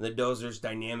the Dozer's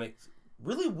dynamic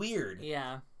really weird.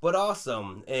 Yeah. But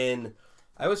awesome. And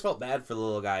I always felt bad for the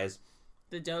little guys.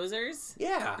 The Dozers?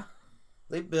 Yeah.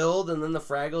 They build, and then the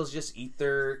Fraggles just eat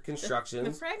their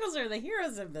constructions. The Fraggles are the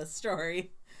heroes of this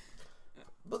story.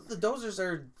 But the Dozers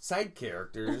are side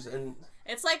characters, and...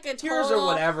 It's like a total... Heroes or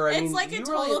whatever. It's like a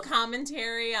total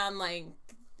commentary on, like,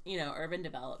 urban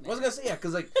development. I was going to say, yeah,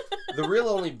 because, like, the real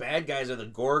only bad guys are the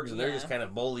Gorgs, and they're just kind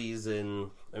of bullies, and,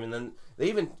 I mean, then they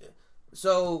even...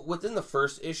 So, within the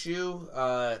first issue,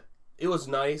 it was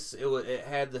nice. It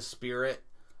had the spirit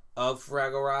of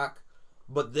Fraggle Rock,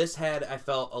 but this had, I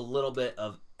felt, a little bit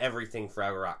of everything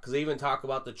Fraggle Rock, because they even talk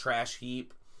about the trash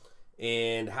heap,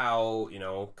 and how,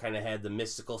 kind of had the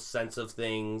mystical sense of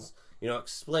things,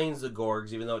 explains the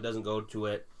Gorgs, even though it doesn't go to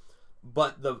it.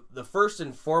 But the first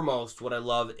and foremost, what I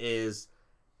love is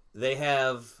they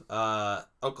have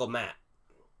Uncle Matt,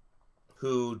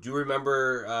 who, do you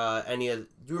remember do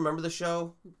you remember the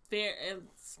show?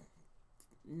 It's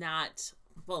not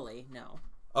fully, no.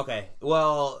 Okay,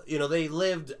 well, they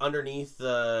lived underneath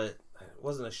it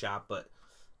wasn't a shop, but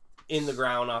in the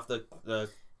ground off the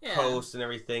coast and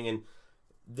everything, and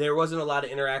there wasn't a lot of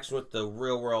interaction with the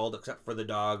real world except for the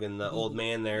dog and the old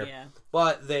man there. Yeah.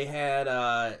 But they had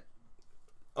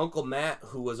Uncle Matt,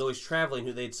 who was always traveling,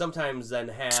 who they'd sometimes then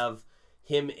have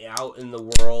him out in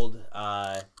the world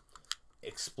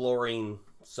exploring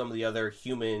some of the other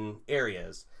human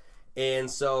areas. And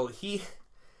so he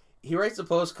writes a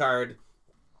postcard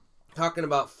talking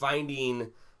about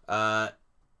finding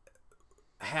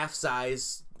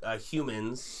half-size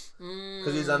humans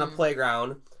because he's on a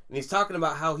playground. And he's talking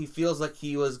about how he feels like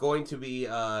he was going to be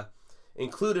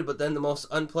included, but then the most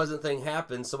unpleasant thing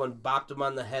happened. Someone bopped him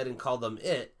on the head and called him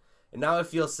it. And now I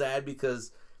feel sad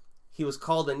because he was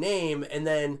called a name, and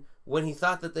then when he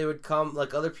thought that they would come,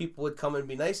 like other people would come and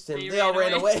be nice to him, they all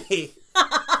ran away.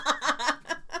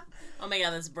 Oh my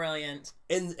god, that's brilliant.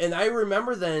 And I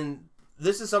remember then,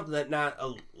 this is something that not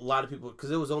a lot of people,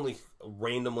 because it was only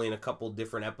randomly in a couple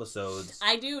different episodes.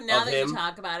 I do, now that you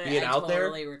talk about it, I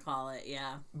totally recall it,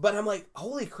 yeah. But I'm like,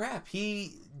 holy crap,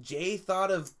 Jay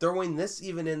thought of throwing this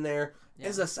even in there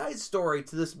as a side story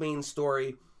to this main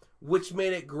story, which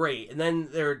made it great. And then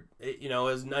it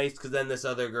was nice because then this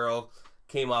other girl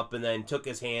came up and then took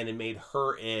his hand and made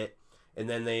her it. and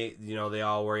then they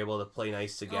all were able to play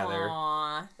nice together.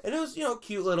 Aww. And it was,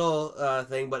 cute little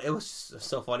thing, but it was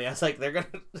so funny. I was like, they're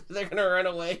gonna run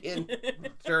away, and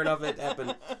sure enough, it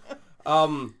happened.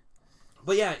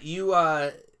 But yeah, you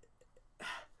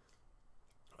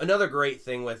another great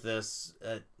thing with this,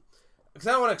 because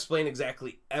I don't want to explain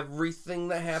exactly everything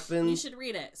that happened. You should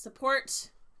read it.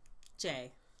 Support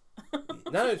Jay.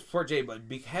 Not only support Jay, but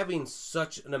having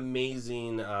such an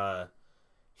amazing.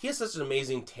 He has such an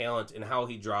amazing talent in how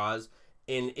he draws,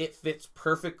 and it fits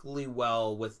perfectly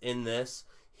well within this.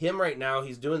 Him right now,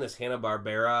 he's doing this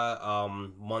Hanna-Barbera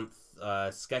month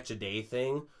sketch a day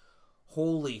thing.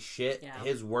 Holy shit, Yeah.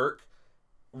 His work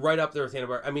right up there with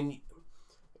Hanna-Barbera. I mean,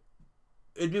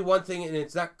 it'd be one thing, and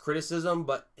it's not criticism,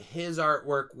 but his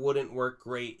artwork wouldn't work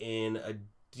great in a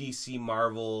DC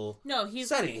Marvel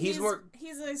setting. He's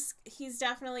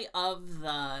definitely of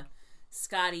the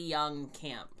Scotty Young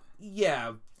camp.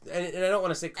 Yeah, and I don't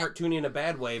want to say cartoony in a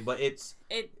bad way, but it's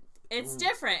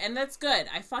different, and that's good.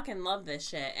 I fucking love this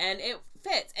shit, and it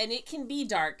fits, and it can be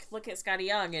dark. Look at Scotty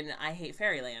Young and I Hate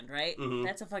Fairyland, right? Mm-hmm.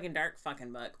 That's a fucking dark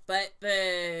fucking book, but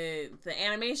the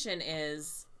animation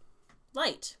is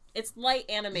light. It's light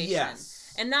animation,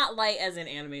 yes, and not light as in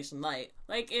animation light.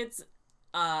 Like it's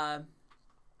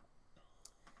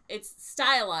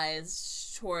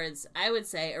stylized towards, I would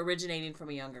say, originating from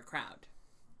a younger crowd.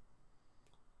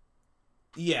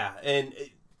 Yeah, and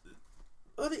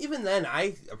even then,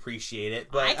 I appreciate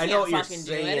it. But I can't know what you're fucking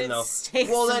saying, though. Takes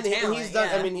well, some then talent, he's done.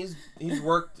 yeah. I mean, he's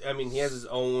worked. I mean, he has his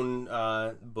own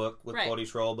book with Right. Bodhi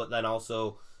Troll, but then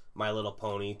also My Little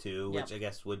Pony too, which Yep. I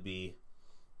guess would be,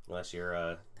 unless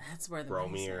you're That's where the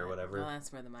Bromy money's or at. whatever. Well,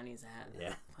 that's where the money's at.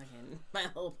 Yeah. Fucking My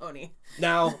Little Pony.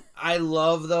 Now, I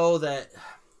love, though, that...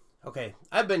 Okay,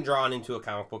 I've been drawn into a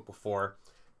comic book before.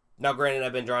 Now, granted,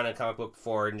 I've been drawn in a comic book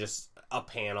before in just a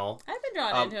panel. I've been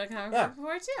drawn into a comic book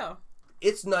before, too.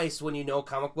 It's nice when you know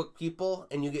comic book people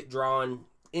and you get drawn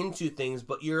into things,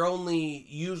 but you're only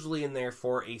usually in there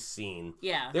for a scene.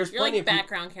 Yeah. There's You're plenty like of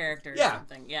background character or Yeah.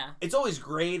 something. Yeah. It's always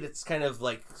great. It's kind of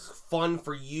like fun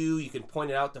for you. You can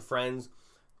point it out to friends.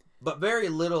 But very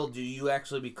little do you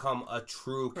actually become a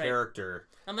true Right. character.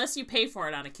 Unless you pay for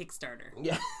it on a Kickstarter.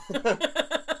 Yeah.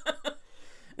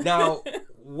 Now,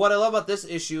 what I love about this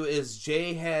issue is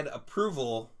Jay had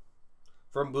approval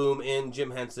from Boom and Jim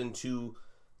Henson to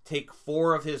take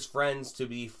 4 of his friends to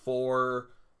be 4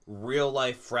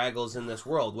 real-life Fraggles in this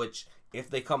world, which, if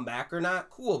they come back or not,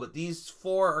 cool, but these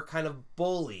 4 are kind of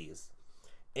bullies.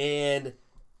 And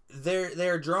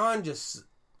they're drawn just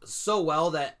so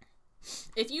well that...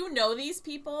 If you know these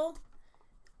people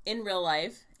in real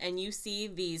life and you see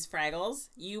these Fraggles,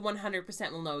 you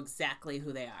 100% will know exactly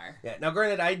who they are. Yeah. Now,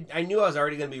 granted, I knew I was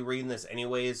already going to be reading this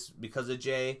anyways because of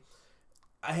Jay.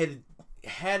 I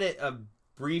had it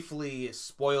briefly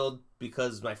spoiled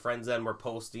because my friends then were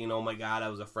posting, oh my god, I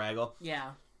was a Fraggle.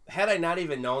 Yeah. Had I not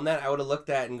even known that, I would have looked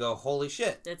at it and go, holy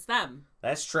shit. It's them.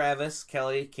 That's Travis,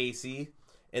 Kelly, Casey,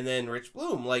 and then Rich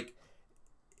Bloom. Like,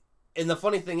 and the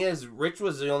funny thing is, Rich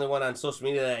was the only one on social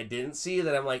media that I didn't see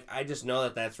that I'm like, I just know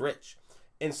that that's Rich.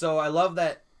 And so I love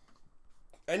that.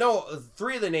 I know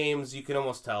 3 of the names you can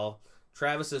almost tell.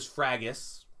 Travis is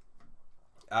Fraggus.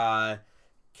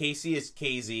 Casey is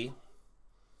Casey.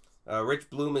 Rich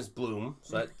Bloom is Bloom.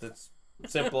 So that's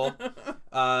simple.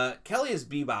 Kelly is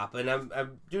Bebop. And I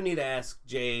do need to ask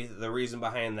Jay the reason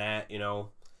behind that,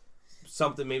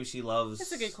 something maybe she loves.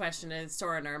 That's a good question to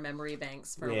store in our memory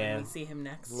banks for Yeah. when we see him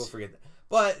next. We'll forget that.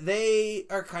 But they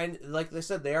are kind of, like they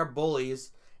said, they are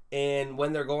bullies. And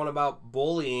when they're going about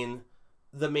bullying,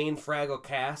 the main Fraggle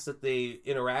cast that they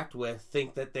interact with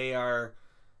think that they are,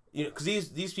 because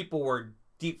these people were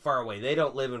deep far away. They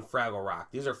don't live in Fraggle Rock.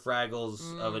 These are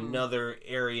Fraggles of another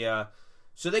area.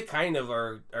 So they kind of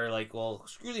are like, well,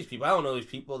 screw these people. I don't know these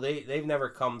people. They've never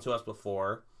come to us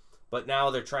before. But now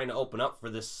they're trying to open up for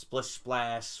this Splish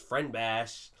Splash Friend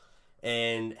Bash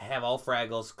and have all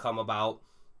Fraggles come about.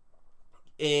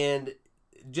 And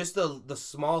just the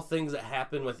small things that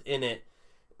happen within it.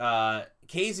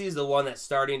 Casey is the one that's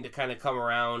starting to kind of come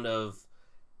around of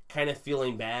kind of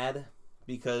feeling bad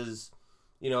because,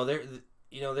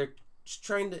 they're just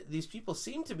trying to, these people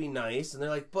seem to be nice and they're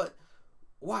like, but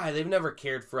why? They've never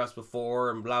cared for us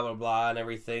before and blah, blah, blah and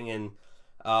everything. And,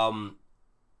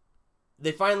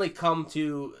 they finally come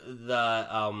to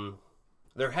the,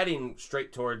 they're heading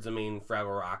straight towards the main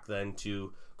Fraggle Rock then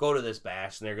to go to this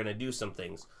bash, and they're going to do some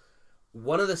things.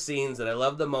 One of the scenes that I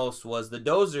loved the most was the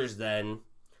Dozers then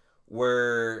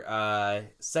were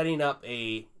setting up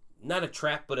not a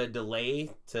trap, but a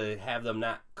delay to have them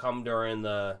not come during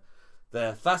the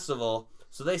festival.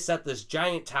 So they set this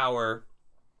giant tower,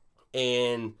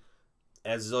 and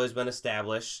as has always been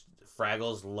established,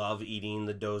 Fraggles love eating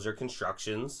the Dozer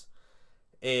constructions.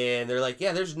 And they're like,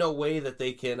 yeah, there's no way that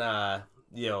they can,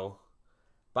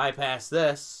 bypass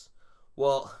this.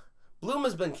 Well, Bloom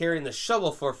has been carrying the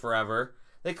shovel for forever.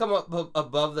 They come up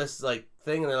above this, like,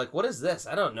 thing, and they're like, what is this?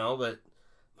 I don't know, but I'm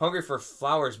hungry for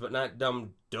flowers, but not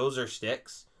dumb Dozer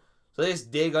sticks. So they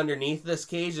just dig underneath this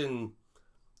cage and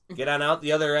get on out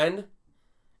the other end.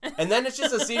 And then it's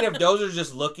just a scene of Dozers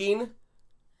just looking.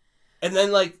 And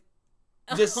then, like,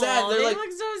 just sad. They're they like,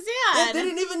 look so sad. they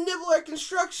didn't even nibble our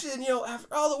construction,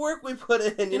 after all the work we put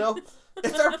in,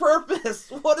 It's our purpose.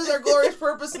 What is our glorious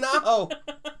purpose now?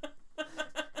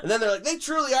 And then they're like, they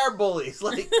truly are bullies.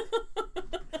 Like,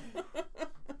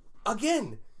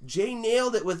 again, Jay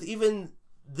nailed it with even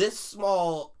this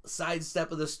small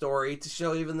sidestep of the story to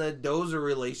show even the Dozer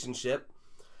relationship.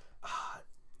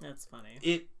 That's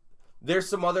funny. There's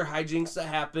some other hijinks that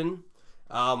happen.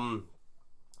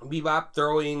 Bebop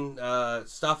throwing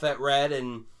stuff at Red,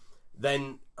 and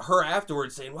then her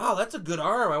afterwards saying, wow, that's a good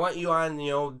arm. I want you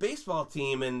on, baseball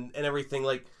team and everything.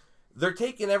 Like, they're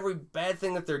taking every bad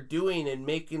thing that they're doing and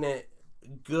making it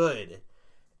good.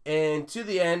 And to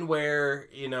the end where,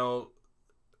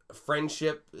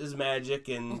 friendship is magic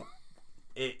and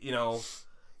it,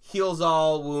 heals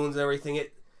all wounds and everything.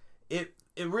 It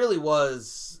really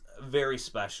was very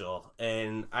special,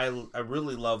 and I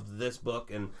really loved this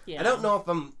book, and I don't know if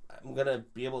I'm gonna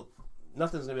be able.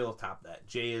 Nothing's gonna be able to top that.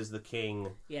 Jay is the king.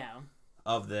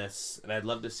 Of this, and I'd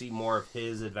love to see more of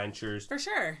his adventures for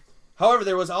sure. However,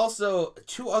 there was also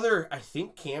 2 other, I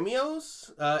think,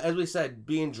 cameos, as we said,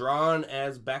 being drawn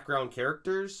as background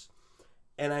characters,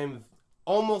 and I'm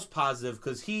almost positive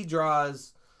because he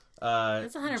draws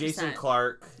Jason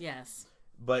Clark. Yes.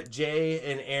 But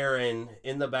Jay and Aaron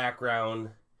in the background,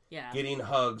 getting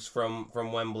hugs from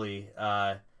Wembley,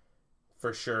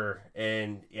 for sure.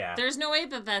 And there's no way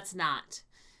that that's not,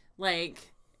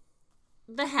 like,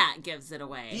 the hat gives it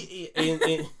away.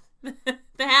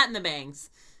 The hat and the bangs.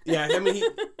 Yeah, I mean,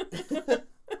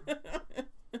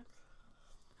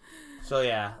 so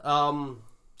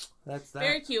that's that.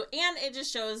 Very cute, and it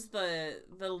just shows the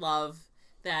love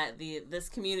that this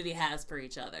community has for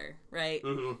each other, right?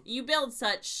 Mm-hmm. You build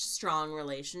such strong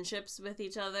relationships with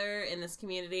each other in this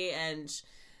community, and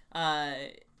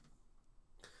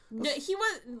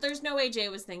there's no way Jay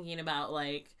was thinking about,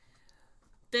 like,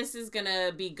 this is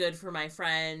gonna be good for my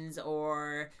friends,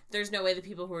 or there's no way the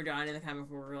people who were drawn in the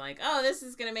comic were like, oh, this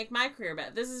is gonna make my career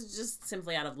better. This is just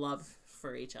simply out of love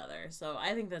for each other. So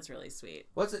I think that's really sweet.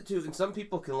 What's it too? And some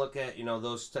people can look at,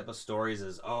 those type of stories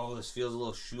as, oh, this feels a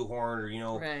little shoehorned,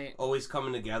 or, right. always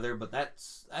coming together, but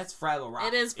that's Fraggle Rock.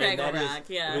 It is Fraggle Rock,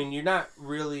 yeah. I mean, you're not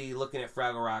really looking at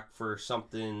Fraggle Rock for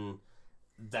something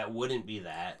that wouldn't be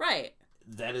that. Right.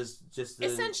 That is just...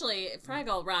 Essentially,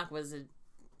 Fraggle Rock was a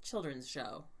children's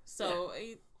show. So,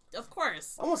 of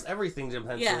course. Almost everything Jim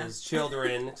Henson is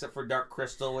children, except for Dark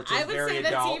Crystal, which is very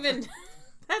adult. I would say that's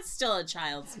that's still a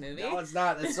child's movie. No, it's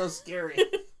not. It's so scary.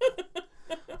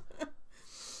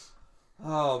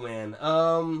 Oh, man.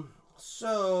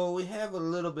 So, we have a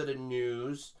little bit of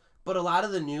news, but a lot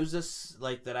of the news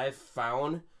that I've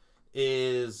found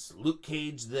is Luke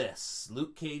Cage this,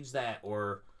 Luke Cage that,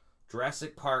 or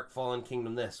Jurassic Park Fallen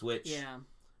Kingdom this, which...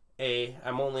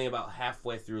 I'm only about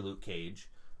halfway through Luke Cage.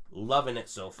 Loving it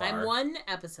so far. I'm 1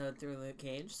 episode through Luke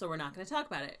Cage, so we're not going to talk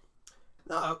about it.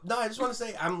 No, I just want to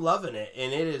say I'm loving it.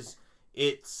 And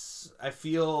I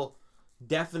feel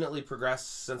definitely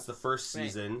progressed since the first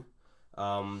season.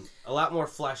 Right. A lot more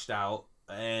fleshed out,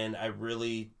 and I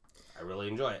really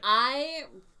enjoy it. I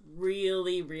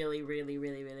really, really, really,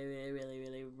 really, really, really, really,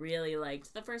 really, really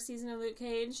liked the first season of Luke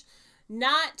Cage.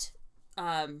 Not...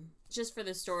 just for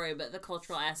the story, but the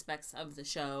cultural aspects of the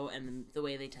show and the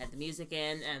way they tied the music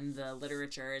in and the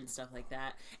literature and stuff like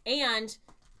that. And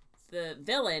the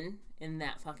villain in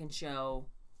that fucking show,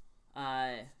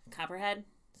 Copperhead,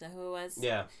 is that who it was?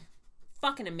 Yeah.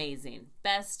 Fucking amazing.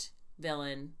 Best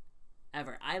villain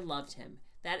ever. I loved him.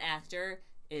 That actor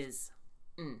is...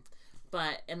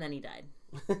 and then he died.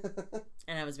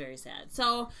 And I was very sad.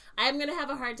 So I'm going to have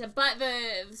a hard time. But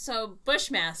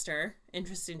Bushmaster,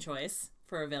 interesting choice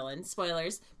for a villain.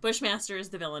 Spoilers. Bushmaster is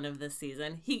the villain of this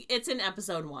season. It's in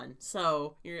episode 1,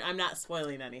 so I'm not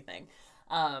spoiling anything.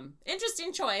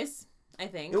 Interesting choice, I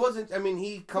think. It wasn't. I mean,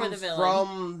 he comes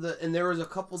from and there was a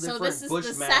couple different Bushmasters. So this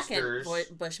is the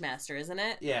second Bushmaster, isn't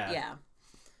it? Yeah. Yeah.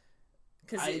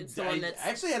 Because it's the one that's... I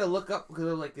actually had to look up because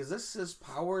I was like, is this his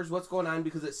powers? What's going on?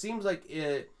 Because it seems like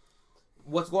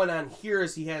what's going on here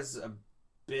is he has a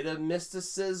bit of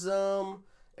mysticism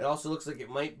It also looks like it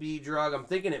might be drug. I'm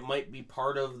thinking it might be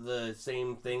part of the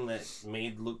same thing that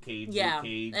made Luke Cage. Yeah, Luke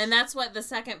Cage. and that's what the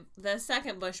second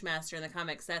Bushmaster in the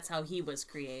comics. That's how he was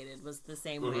created. Was the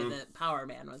same way that Power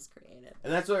Man was created.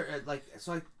 And that's what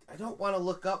I don't want to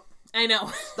look up. I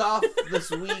know stuff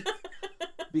this week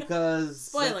because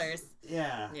spoilers.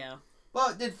 Yeah. Yeah.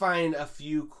 But did find a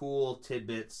few cool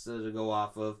tidbits to go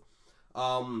off of.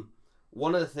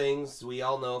 One of the things we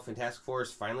all know, Fantastic Four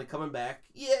is finally coming back.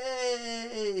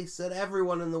 Yay! Said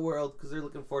everyone in the world because they're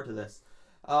looking forward to this.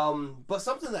 But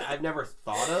something that I've never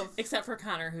thought of. Except for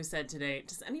Connor, who said today,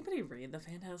 does anybody read the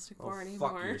Fantastic Four anymore?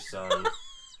 Fuck your son.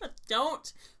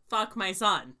 Don't fuck my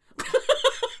son.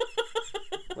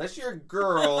 Unless you're a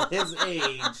girl his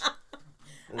age.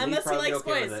 Unless he likes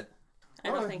okay boys. I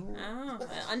don't think. Oh,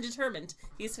 undetermined.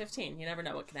 He's 15. You never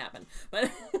know what can happen. But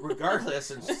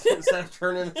regardless, instead of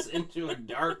turning this into a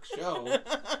dark show,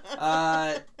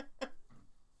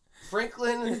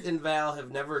 Franklin and Val have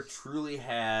never truly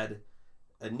had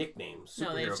a nickname,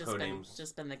 superhero codenames.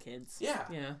 Just been the kids. Yeah.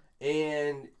 Yeah.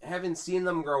 And having seen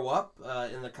them grow up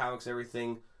in the comics,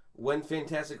 everything, when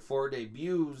Fantastic Four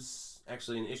debuts,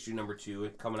 actually in issue number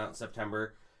 2, coming out in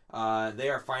September, they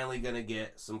are finally going to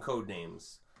get some code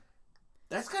names.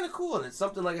 That's kind of cool, and it's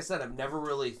something, like I said, I've never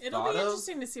really thought of. It'll be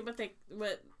interesting to see what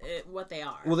they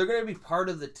are. Well, they're going to be part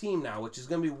of the team now, which is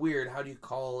going to be weird. How do you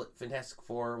call it Fantastic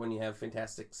Four when you have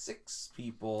Fantastic Six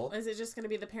people? Is it just going to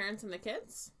be the parents and the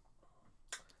kids?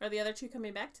 Are the other two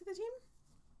coming back to the team?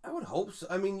 I would hope so.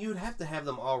 I mean, you'd have to have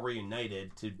them all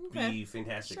reunited to be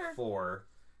Fantastic Four.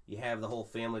 You have the whole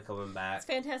family coming back. It's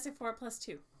Fantastic Four plus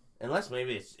 2. Unless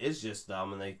maybe it's just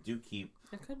them and they do keep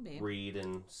it could be. Reed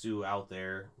and Sue out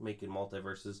there making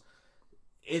multiverses.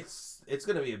 It's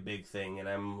going to be a big thing, and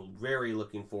I'm very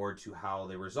looking forward to how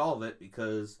they resolve it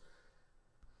because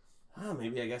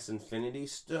maybe I guess Infinity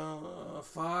Stone.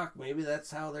 Fuck, maybe that's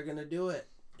how they're going to do it.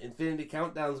 Infinity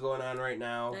Countdown's going on right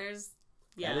now.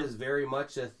 That is very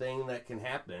much a thing that can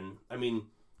happen. I mean,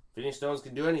 Infinity Stones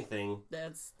can do anything.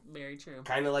 That's very true.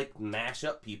 Kind of like mash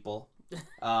up people.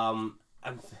 I'm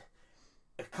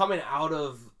coming out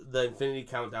of the Infinity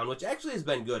Countdown, which actually has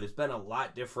been good. It's been a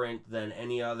lot different than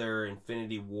any other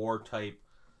Infinity War type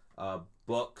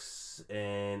books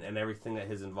and everything that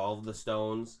has involved the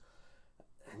stones.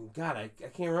 And God, I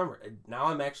can't remember. Now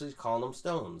I'm actually calling them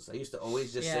stones. I used to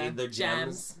always just say they're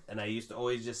gems. And I used to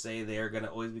always just say they're going to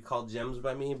always be called gems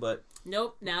by me, but...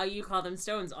 Nope, now you call them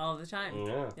stones all the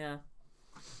time. Yeah.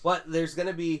 But there's going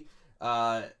to be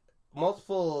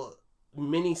multiple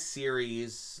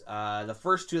mini-series. The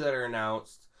first 2 that are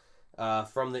announced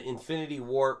from the Infinity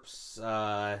Warps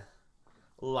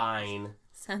line.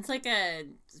 Sounds like a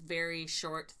very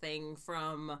short thing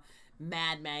from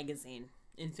Mad Magazine.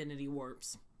 Infinity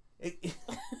Warps. One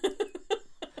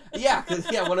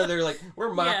of their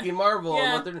we're mocking Marvel.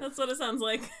 Yeah, that's what it sounds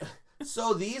like.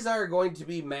 So these are going to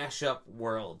be mashup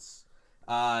worlds.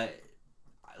 I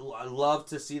love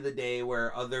to see the day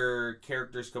where other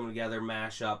characters come together,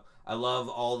 mash up. I love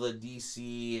all the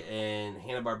DC and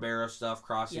Hanna-Barbera stuff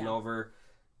crossing over.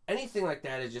 Anything like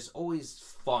that is just always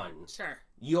fun. Sure.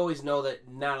 You always know that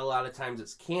not a lot of times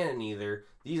it's canon either.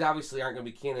 These obviously aren't going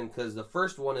to be canon because the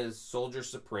first one is Soldier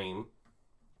Supreme,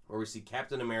 where we see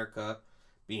Captain America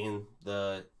being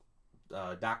the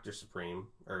Doctor Supreme,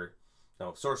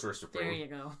 Sorcerer Supreme. There you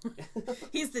go.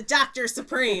 He's the Doctor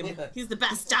Supreme. He's the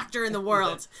best doctor in the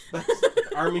world. Best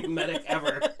army medic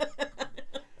ever.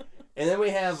 And then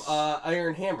we have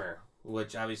Iron Hammer,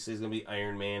 which obviously is going to be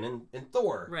Iron Man and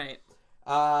Thor. Right.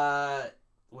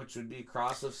 Which would be a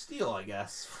cross of steel, I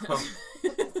guess.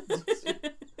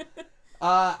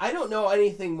 I don't know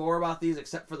anything more about these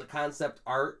except for the concept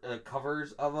art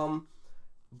covers of them,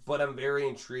 but I'm very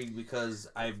intrigued because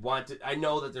I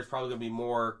know that there's probably going to be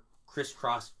more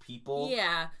crisscrossed people.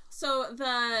 Yeah. So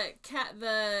the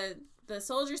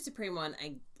Soldier Supreme one,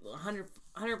 I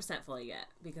 100% fully get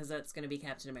because that's going to be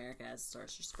Captain America as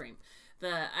Sorcerer Supreme.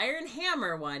 The Iron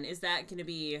Hammer one, is that going to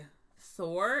be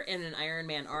Thor in an Iron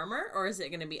Man armor, or is it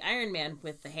going to be Iron Man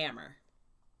with the hammer?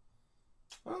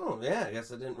 Oh yeah, I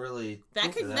guess I didn't really.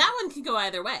 That one could go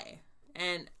either way,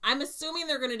 and I'm assuming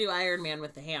they're going to do Iron Man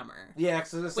with the hammer. Yeah,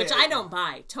 which I don't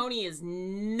buy. Tony is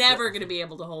never going to be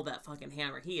able to hold that fucking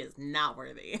hammer. He is not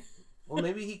worthy. Well,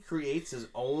 maybe he creates his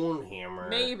own hammer.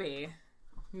 Maybe.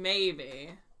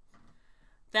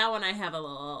 That one I have a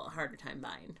little harder time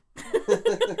buying.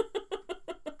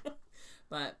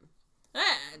 But.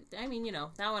 I mean,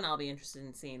 that one I'll be interested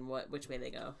in seeing which way they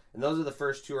go. And those are the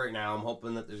first 2 right now. I'm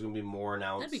hoping that there's going to be more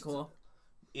announced. That'd be cool.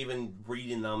 Even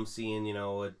reading them, seeing,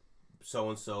 a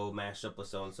so-and-so mashed up with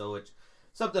so-and-so, which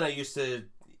something I used to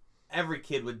every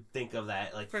kid would think of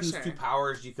that. Like, For whose sure. 2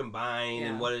 powers you combine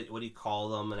and Yeah. what do you call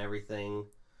them and everything.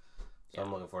 So Yeah.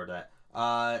 I'm looking forward to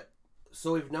that.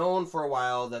 So we've known for a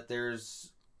while that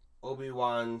there's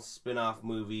Obi-Wan spin-off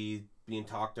movie being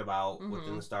talked about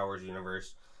within the Star Wars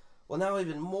universe. Well, now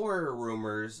even more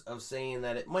rumors of saying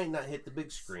that it might not hit the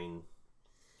big screen.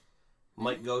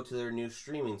 Might go to their new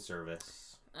streaming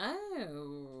service.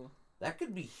 Oh. That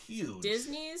could be huge.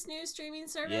 Disney's new streaming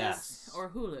service? Yes. Or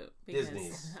Hulu? Because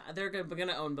Disney's. they're going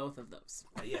to own both of those.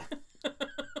 Yeah.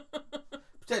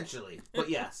 Potentially. But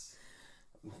yes.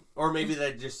 Or maybe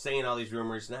they're just saying all these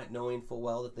rumors, not knowing full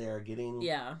well that they are getting...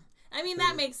 Yeah. I mean,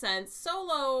 that makes sense.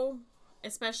 Solo,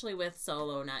 especially with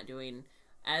Solo not doing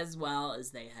as well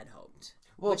as they had hoped.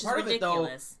 Well, which part is of it, though,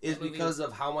 ridiculous. is That movie because was-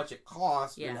 of how much it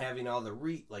costs and Yeah. having all the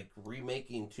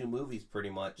remaking 2 movies pretty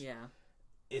much. Yeah.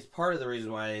 Is part of the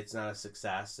reason why it's not a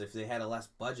success. If they had a less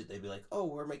budget, they'd be like, oh,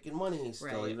 we're making money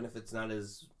still, Right. even if it's not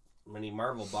as many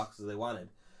Marvel bucks as they wanted.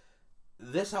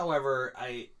 This, however,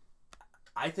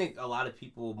 I think a lot of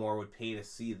people more would pay to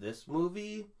see this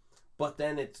movie, but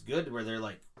then it's good where they're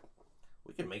like,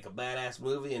 we can make a badass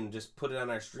movie and just put it on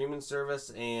our streaming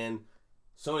service, and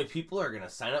so many people are going to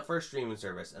sign up for a streaming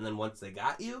service, and then once they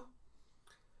got you,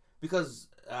 because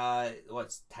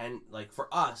what's 10, like for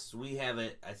us, we have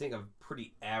it, I think, a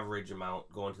pretty average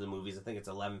amount going to the movies. I think it's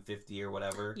 $11.50 or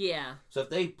whatever. Yeah. So if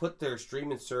they put their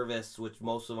streaming service, which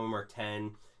most of them are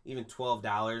 $10, even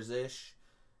 $12-ish,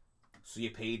 so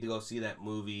you paid to go see that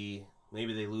movie,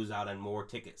 maybe they lose out on more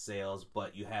ticket sales,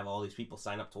 but you have all these people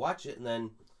sign up to watch it, and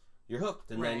then you're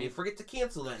hooked, and then Right. you forget to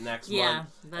cancel that next Yeah.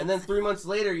 month. And then 3 months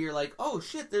later, you're like, oh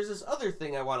shit, there's this other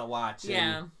thing I want to watch. And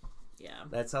Yeah. Yeah.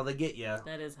 that's how they get you.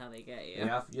 That is how they get you. They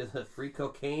offer you the free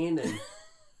cocaine and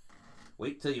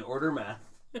wait till you order meth,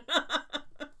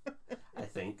 I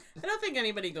think. I don't think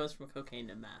anybody goes from cocaine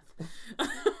to meth.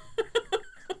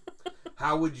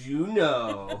 How would you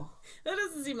know? That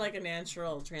doesn't seem like a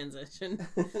natural transition.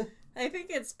 I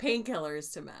think it's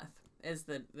painkillers to meth is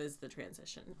the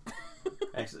transition.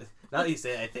 Actually, now that you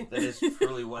say it, I think that is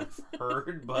truly what I've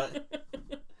heard, but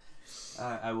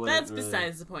I wouldn't. That's really...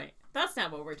 besides the point. That's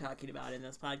not what we're talking about in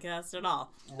this podcast at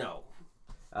all. No.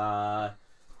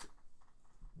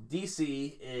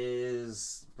 DC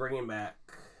is bringing back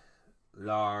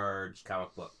large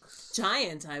comic books.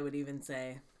 Giant, I would even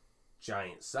say.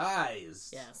 Giant size.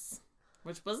 Yes.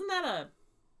 Which wasn't that a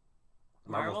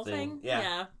Marvel thing?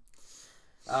 Yeah.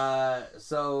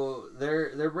 So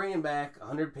they're bringing back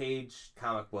 100-page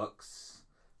comic books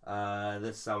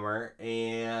this summer,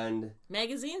 and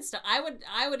Magazine style.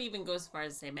 I would even go as far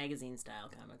as to say magazine style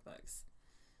comic books.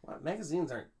 what,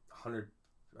 magazines aren't 100,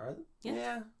 are they?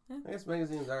 Yeah. I guess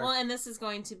magazines are. Well, and this is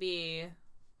going to be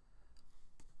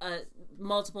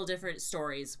multiple different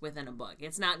stories within a book.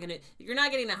 You're not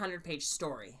getting a 100-page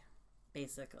story,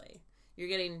 basically. You're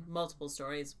getting multiple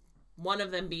stories, one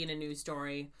of them being a new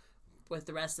story, with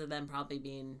the rest of them probably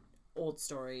being old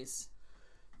stories.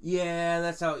 Yeah,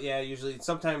 that's how. Yeah, usually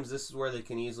sometimes this is where they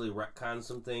can easily retcon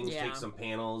some things, Yeah. take some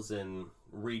panels and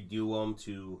redo them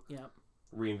to Yep.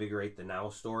 reinvigorate the now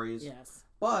stories. Yes.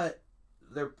 But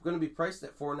they're going to be priced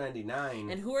at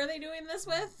 $4.99. And who are they doing this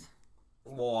with?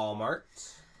 Walmart.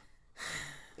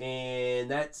 And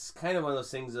that's kind of one of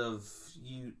those things of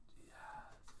you,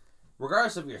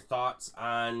 regardless of your thoughts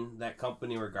on that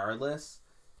company,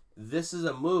 this is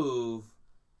a move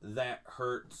that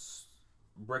hurts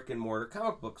brick and mortar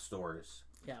comic book stores.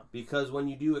 Yeah. Because when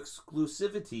you do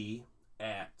exclusivity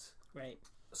at Right.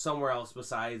 somewhere else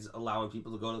besides allowing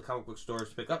people to go to the comic book stores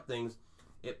to pick up things,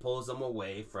 it pulls them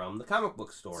away from the comic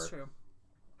book store. It's true.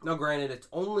 Now, granted, it's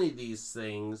only these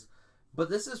things, but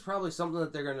this is probably something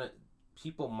that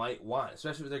people might want,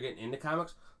 especially if they're getting into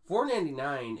comics.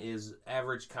 $4.99 is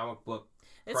average comic book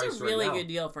It's price a really right now. good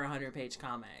deal for a 100-page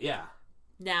comic. Yeah.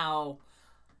 Now,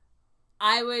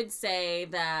 I would say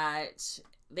that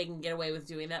they can get away with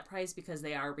doing that price because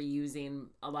they are reusing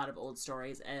a lot of old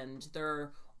stories and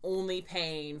they're only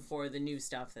paying for the new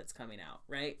stuff that's coming out,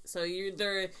 right? So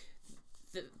the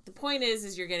point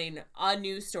is you're getting a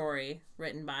new story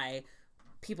written by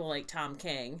people like Tom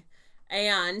King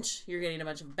and you're getting a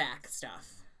bunch of back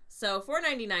stuff. So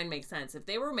 $4.99 makes sense. If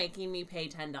they were making me pay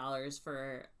 $10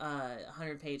 for a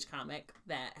 100-page comic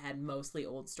that had mostly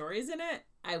old stories in it,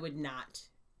 I would not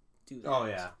do that. Oh,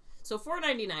 yeah. So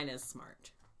 $4.99 is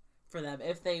smart for them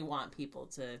if they want people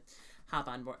to hop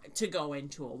on board, to go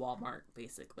into a Walmart,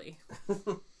 basically.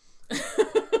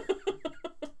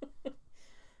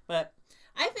 But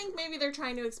I think maybe they're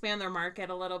trying to expand their market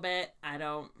a little bit. I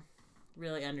don't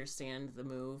really understand the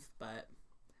move, but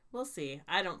we'll see.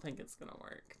 I don't think it's going to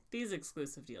work. These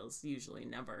exclusive deals usually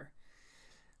never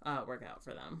work out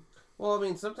for them. Well, I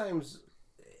mean, sometimes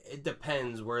it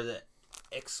depends where the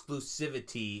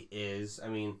exclusivity is. I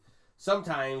mean,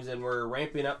 sometimes, and we're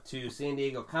ramping up to San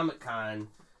Diego Comic-Con,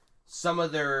 some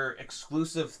of their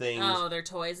exclusive things... Oh, their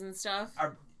toys and stuff?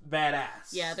 ...are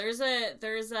badass. Yeah, there's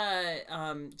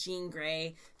a Jean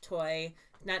Grey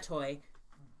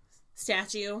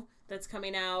statue that's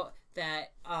coming out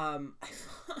that I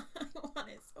want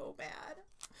it so bad.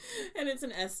 And it's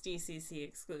an SDCC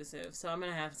exclusive, so I'm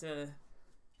going to have to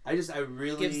I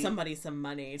really... give somebody some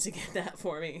money to get that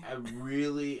for me.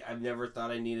 I've never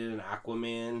thought I needed an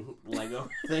Aquaman Lego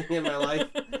thing in my life.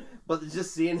 But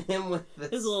just seeing him with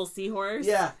His little seahorse.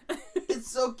 Yeah.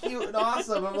 It's so cute and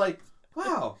awesome. I'm like,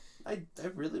 wow, I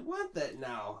really want that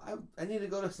now. I need to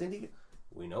go to San Diego.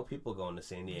 We know people going to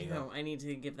San Diego. No, I need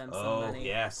to give them some money. Oh,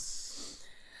 yes.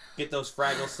 Get those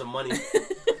Fraggles some money.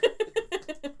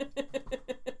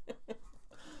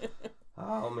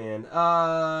 Oh, man.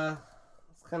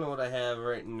 That's kind of what I have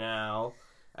right now.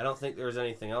 I don't think there was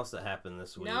anything else that happened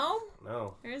this week.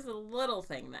 No. There's a little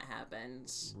thing that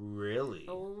happened. Really?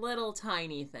 A little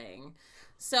tiny thing.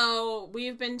 So,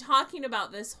 we've been talking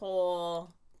about this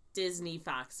whole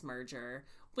Disney-Fox merger.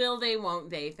 Will they, won't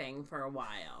they thing for a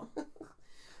while.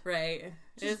 Right?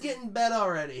 Just getting bed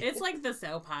already. It's like the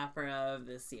soap opera of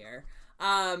this year.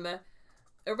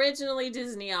 Originally,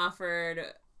 Disney offered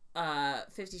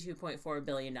 $52.4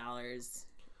 billion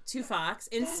to Fox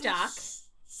in stock.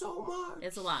 So much.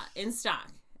 It's a lot. In stock.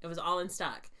 It was all in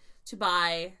stock to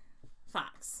buy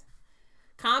Fox.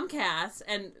 Comcast,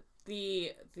 and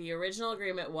the original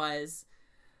agreement was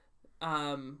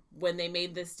when they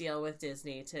made this deal with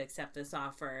Disney to accept this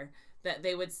offer, that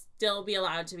they would still be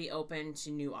allowed to be open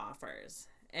to new offers.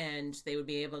 And they would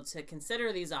be able to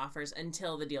consider these offers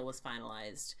until the deal was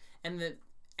finalized.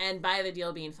 And by the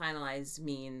deal being finalized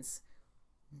means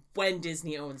when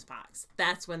Disney owns Fox.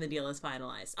 That's when the deal is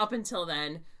finalized. Up until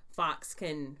then, Fox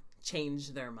can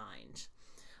change their mind.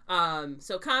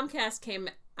 So Comcast came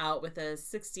out with a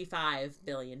 $65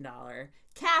 billion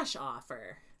cash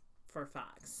offer for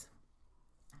Fox.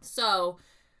 So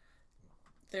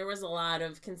there was a lot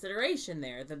of consideration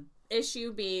there. The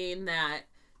issue being that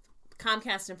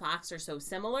Comcast and Fox are so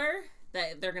similar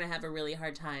that they're going to have a really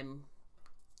hard time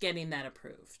getting that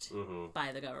approved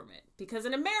by the government. Because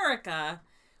in America,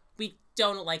 we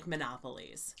don't like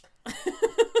monopolies.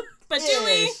 But do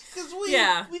we? Because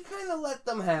we kind of let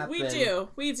them happen.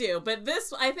 We do. But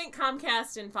I think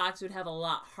Comcast and Fox would have a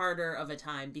lot harder of a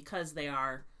time because they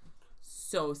are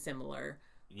so similar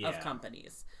of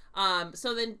companies.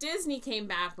 So then Disney came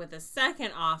back with a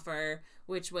second offer,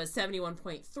 which was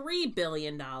 $71.3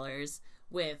 billion,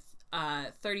 with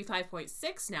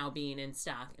 35.6 now being in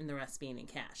stock and the rest being in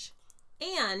cash.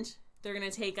 And they're going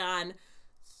to take on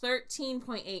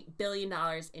 $13.8 billion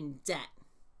in debt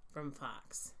from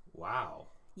Fox. Wow.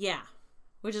 Yeah,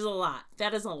 which is a lot.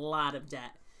 That is a lot of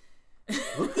debt.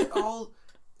 Look at all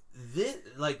this.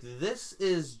 Like, this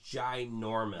is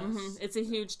ginormous. It's a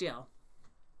huge deal.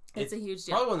 It's a huge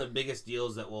deal. Probably one of the biggest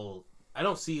deals that I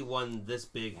don't see one this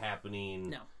big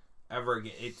happening ever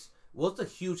again. It's a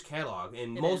huge catalog,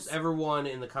 and everyone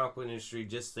in the comic book industry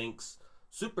just thinks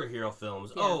superhero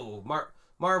films. Yeah. Oh,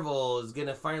 Marvel is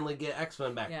gonna finally get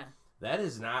X-Men back. Yeah. That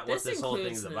is not what this whole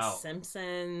thing is about. The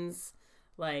Simpsons,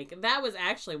 like that was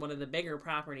actually one of the bigger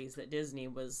properties that Disney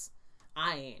was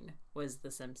eyeing, was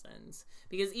the Simpsons,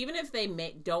 because even if they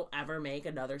don't ever make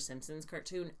another Simpsons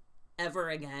cartoon ever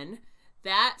again,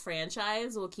 that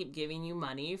franchise will keep giving you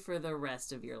money for the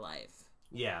rest of your life.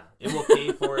 Yeah, it will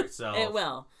pay for itself. It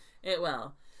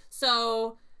will.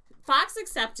 So Fox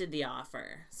accepted the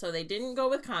offer. So they didn't go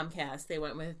with Comcast. They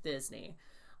went with Disney.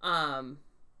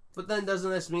 But then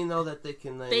doesn't this mean, though, that they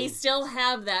can then... They still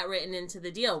have that written into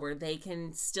the deal where they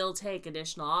can still take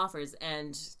additional offers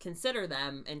and consider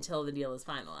them until the deal is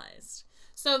finalized.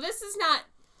 So this is not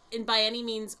by any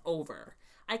means over.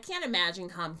 I can't imagine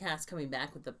Comcast coming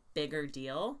back with a bigger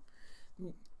deal.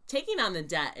 Taking on the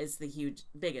debt is the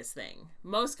biggest thing.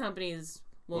 Most companies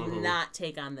will not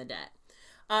take on the debt.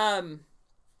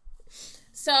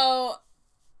 So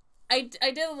I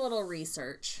did a little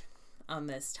research on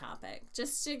this topic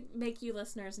just to make you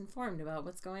listeners informed about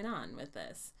what's going on with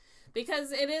this,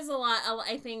 because it is a lot.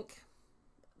 I think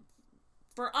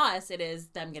for us, it is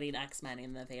them getting X-Men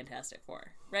in the Fantastic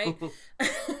Four, right?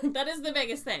 That is the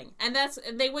biggest thing. And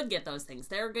they would get those things.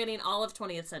 They're getting all of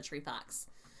 20th Century Fox,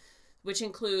 which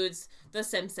includes The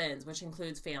Simpsons, which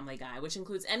includes Family Guy, which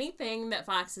includes anything that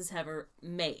Fox has ever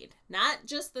made. Not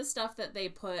just the stuff that they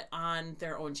put on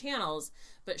their own channels,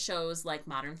 but shows like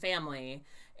Modern Family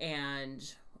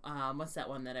and what's that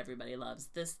one that everybody loves?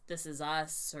 This Is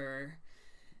Us, or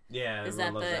yeah, is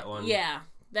everyone loves that one. Yeah.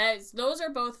 those are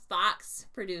both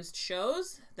Fox-produced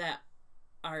shows that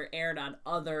are aired on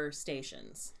other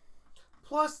stations.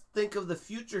 Plus, think of the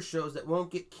future shows that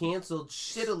won't get canceled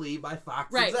shittily by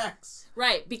Fox Right. execs.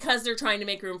 Right, because they're trying to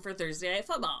make room for Thursday Night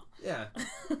Football. Yeah.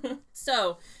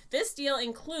 So, this deal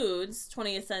includes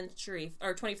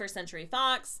 21st Century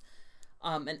Fox,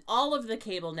 and all of the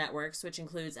cable networks, which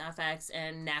includes FX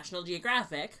and National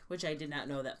Geographic, which I did not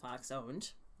know that Fox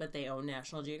owned, but they own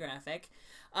National Geographic.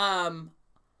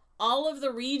 All of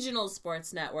the regional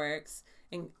sports networks,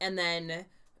 and then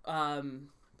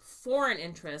foreign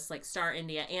interests like Star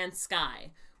India and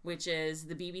Sky, which is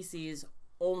the BBC's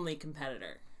only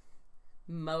competitor.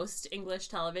 Most English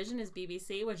television is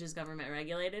BBC, which is government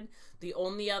regulated. The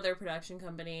only other production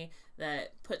company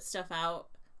that puts stuff out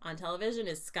on television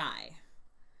is Sky.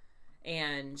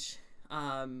 And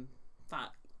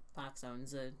Fox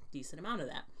owns a decent amount of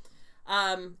that.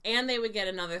 And they would get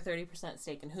another 30%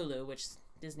 stake in Hulu, which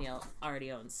Disney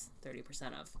already owns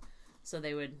 30% of. So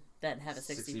they would then have a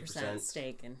 60%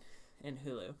 stake in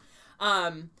Hulu.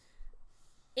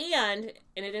 And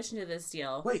in addition to this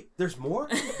deal... Wait, there's more?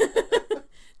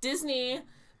 Disney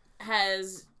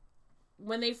has...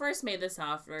 When they first made this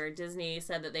offer, Disney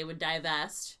said that they would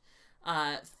divest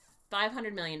 $500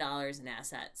 million in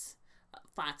assets,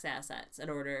 Fox assets,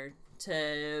 in order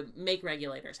to make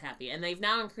regulators happy. And they've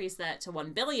now increased that to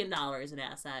 $1 billion in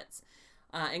assets,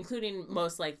 including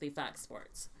most likely Fox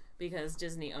Sports, because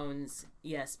Disney owns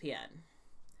ESPN.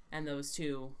 And those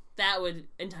two, that would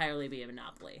entirely be a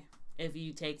monopoly. If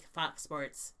you take Fox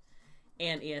Sports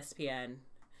and ESPN,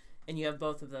 and you have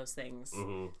both of those things,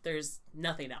 there's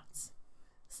nothing else.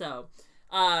 So,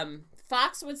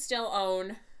 Fox would still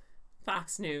own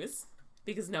Fox News,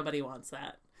 because nobody wants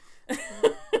that.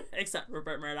 Except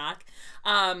Rupert Murdoch.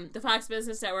 The Fox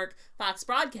Business Network, Fox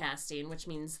Broadcasting, which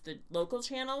means the local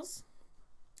channels,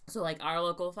 so like our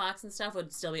local Fox and stuff,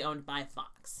 would still be owned by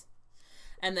Fox.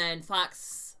 And then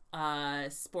Fox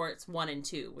Sports 1 and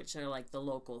 2, which are like the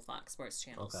local Fox Sports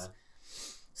channels. Okay.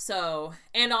 So,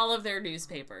 and all of their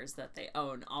newspapers that they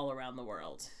own all around the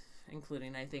world,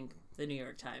 including, I think, the New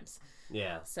York Times.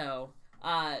 Yeah. So,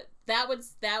 that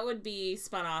would be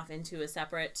spun off into a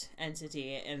separate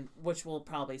entity, and which will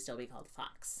probably still be called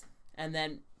Fox. And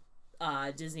then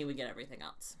Disney would get everything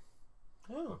else.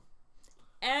 Oh.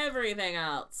 Everything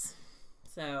else.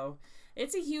 So,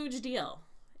 it's a huge deal.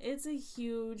 It's a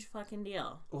huge fucking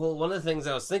deal. Well, one of the things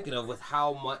I was thinking of with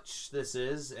how much this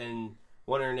is, and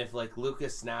wondering if, like,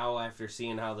 Lucas now, after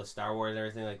seeing how the Star Wars and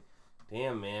everything, like,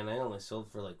 damn, man, I only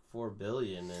sold for, like, $4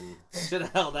 billion, and should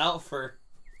have held out for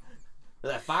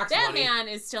that Fox money. That man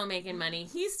is still making money.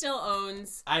 He still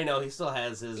owns... I know, he still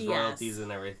has his royalties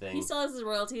and everything. He still has his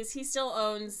royalties. He still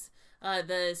owns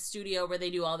the studio where they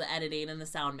do all the editing and the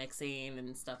sound mixing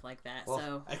and stuff like that. Well,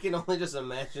 so I can only just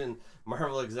imagine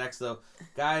Marvel execs, though.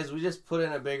 Guys, we just put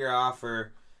in a bigger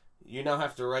offer. You now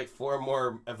have to write 4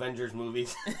 more Avengers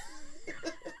movies.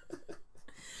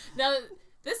 Now,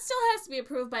 this still has to be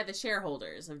approved by the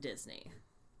shareholders of Disney.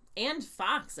 And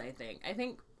Fox, I think. I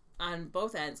think on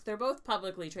both ends. They're both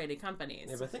publicly traded companies.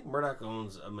 Yeah, but I think Murdoch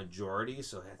owns a majority,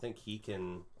 so I think he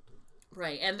can...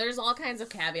 Right, and there's all kinds of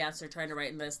caveats they're trying to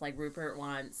write in this. Like, Rupert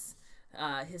wants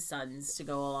his sons to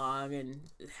go along and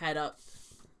head up,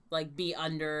 like, be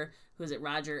under, who's it,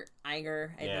 Roger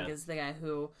Iger, I think is the guy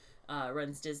who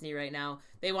runs Disney right now.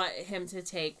 They want him to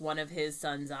take one of his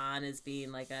sons on as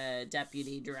being, like, a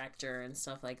deputy director and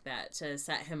stuff like that to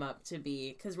set him up to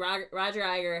be... Because Roger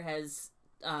Iger has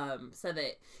said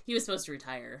that he was supposed to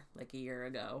retire, like, a year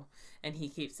ago, and he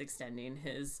keeps extending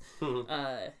his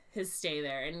stay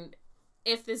there. And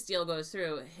if this deal goes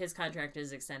through, his contract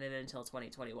is extended until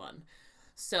 2021.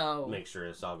 So make sure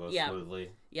this all goes smoothly.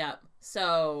 Yep.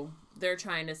 So they're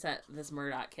trying to set this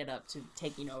Murdoch kid up to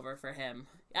taking over for him.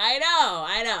 I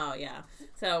know, yeah.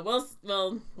 So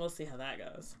we'll see how that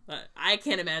goes. But I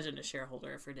can't imagine a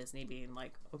shareholder for Disney being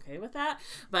like okay with that.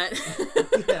 But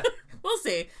Yeah. We'll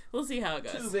see. We'll see how it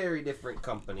goes. 2 very different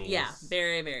companies. Yeah,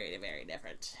 very, very, very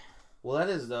different. Well, that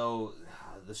is, though,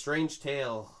 the strange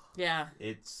tale. Yeah.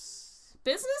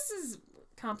 Business is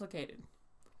complicated.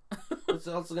 What's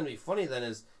also going to be funny, then,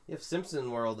 is you have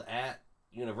Simpson World at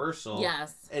Universal.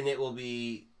 Yes. And it will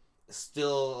be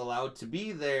still allowed to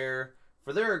be there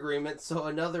for their agreement, so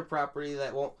another property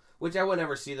that won't... Which I would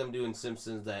never see them doing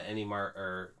Simpsons at any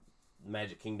or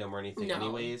Magic Kingdom or anything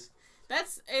anyways.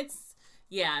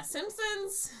 Yeah,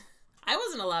 Simpsons... I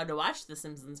wasn't allowed to watch The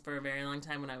Simpsons for a very long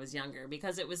time when I was younger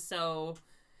because it was so...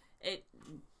 It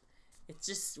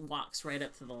just walks right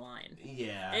up to the line.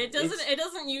 Yeah. It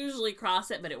doesn't usually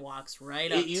cross it, but it walks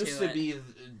right up to it. It used to be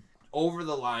over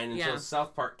the line until Yeah.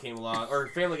 South Park came along, or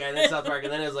Family Guy, and then South Park,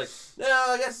 and then it was like, no,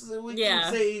 I guess we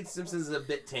can say Simpsons is a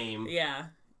bit tame. Yeah.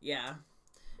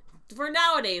 For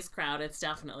nowadays crowd, it's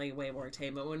definitely way more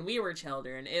tame. But when we were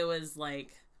children, it was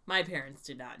like my parents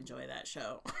did not enjoy that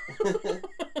show.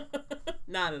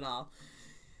 Not at all.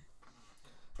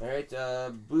 All right,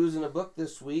 Booze in a Book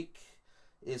this week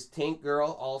is Tank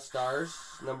Girl All Stars,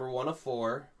 number 1 of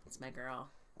 4. It's my girl.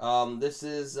 This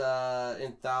is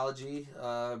anthology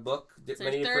book. It's her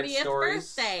many different 30th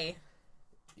stories. birthday.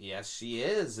 Yes, she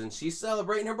is, and she's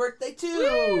celebrating her birthday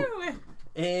too. Woo!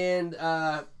 And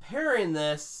pairing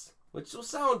this, which will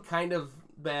sound kind of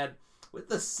bad, with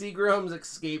the Seagram's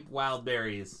Escape Wild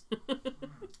Berries.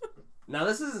 Now,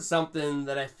 this isn't something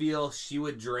that I feel she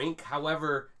would drink.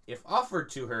 However, if offered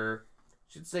to her,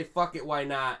 she'd say, fuck it, why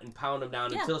not, and pound them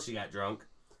down until she got drunk.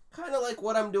 Kind of like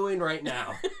what I'm doing right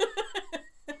now.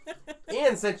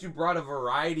 And since you brought a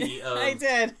variety of I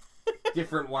did.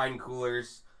 different wine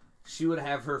coolers, she would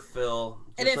have her fill.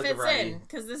 And it like fits in,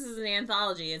 because this is an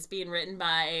anthology. It's being written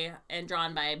by and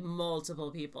drawn by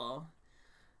multiple people.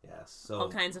 Yes, All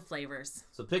kinds of flavors.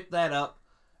 So pick that up.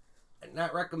 I'd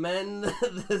not recommend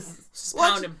this. Just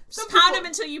pound him. Just pound him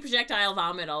until you projectile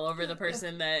vomit all over the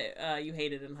person that you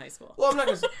hated in high school. Well, I'm not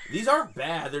going to say, these aren't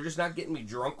bad. They're just not getting me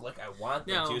drunk like I want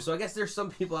them to. So I guess there's some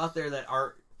people out there that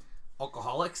aren't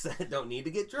alcoholics that don't need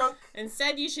to get drunk.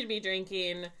 Instead, you should be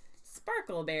drinking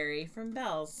Sparkleberry from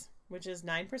Bell's, which is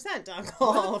 9%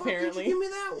 alcohol, apparently. Did you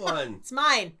give me that one? It's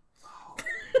mine. Oh.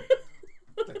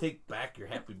 I take back your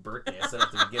happy birthday I said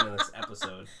at the beginning of this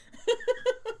episode.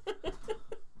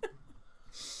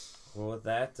 Well, with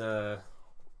that,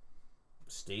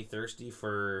 stay thirsty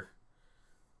for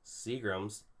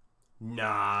Seagram's.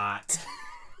 Not.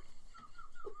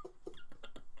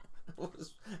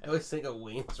 I always think of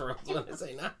Wayne's World when I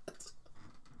say not.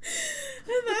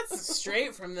 That's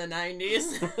straight from the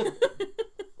 90s.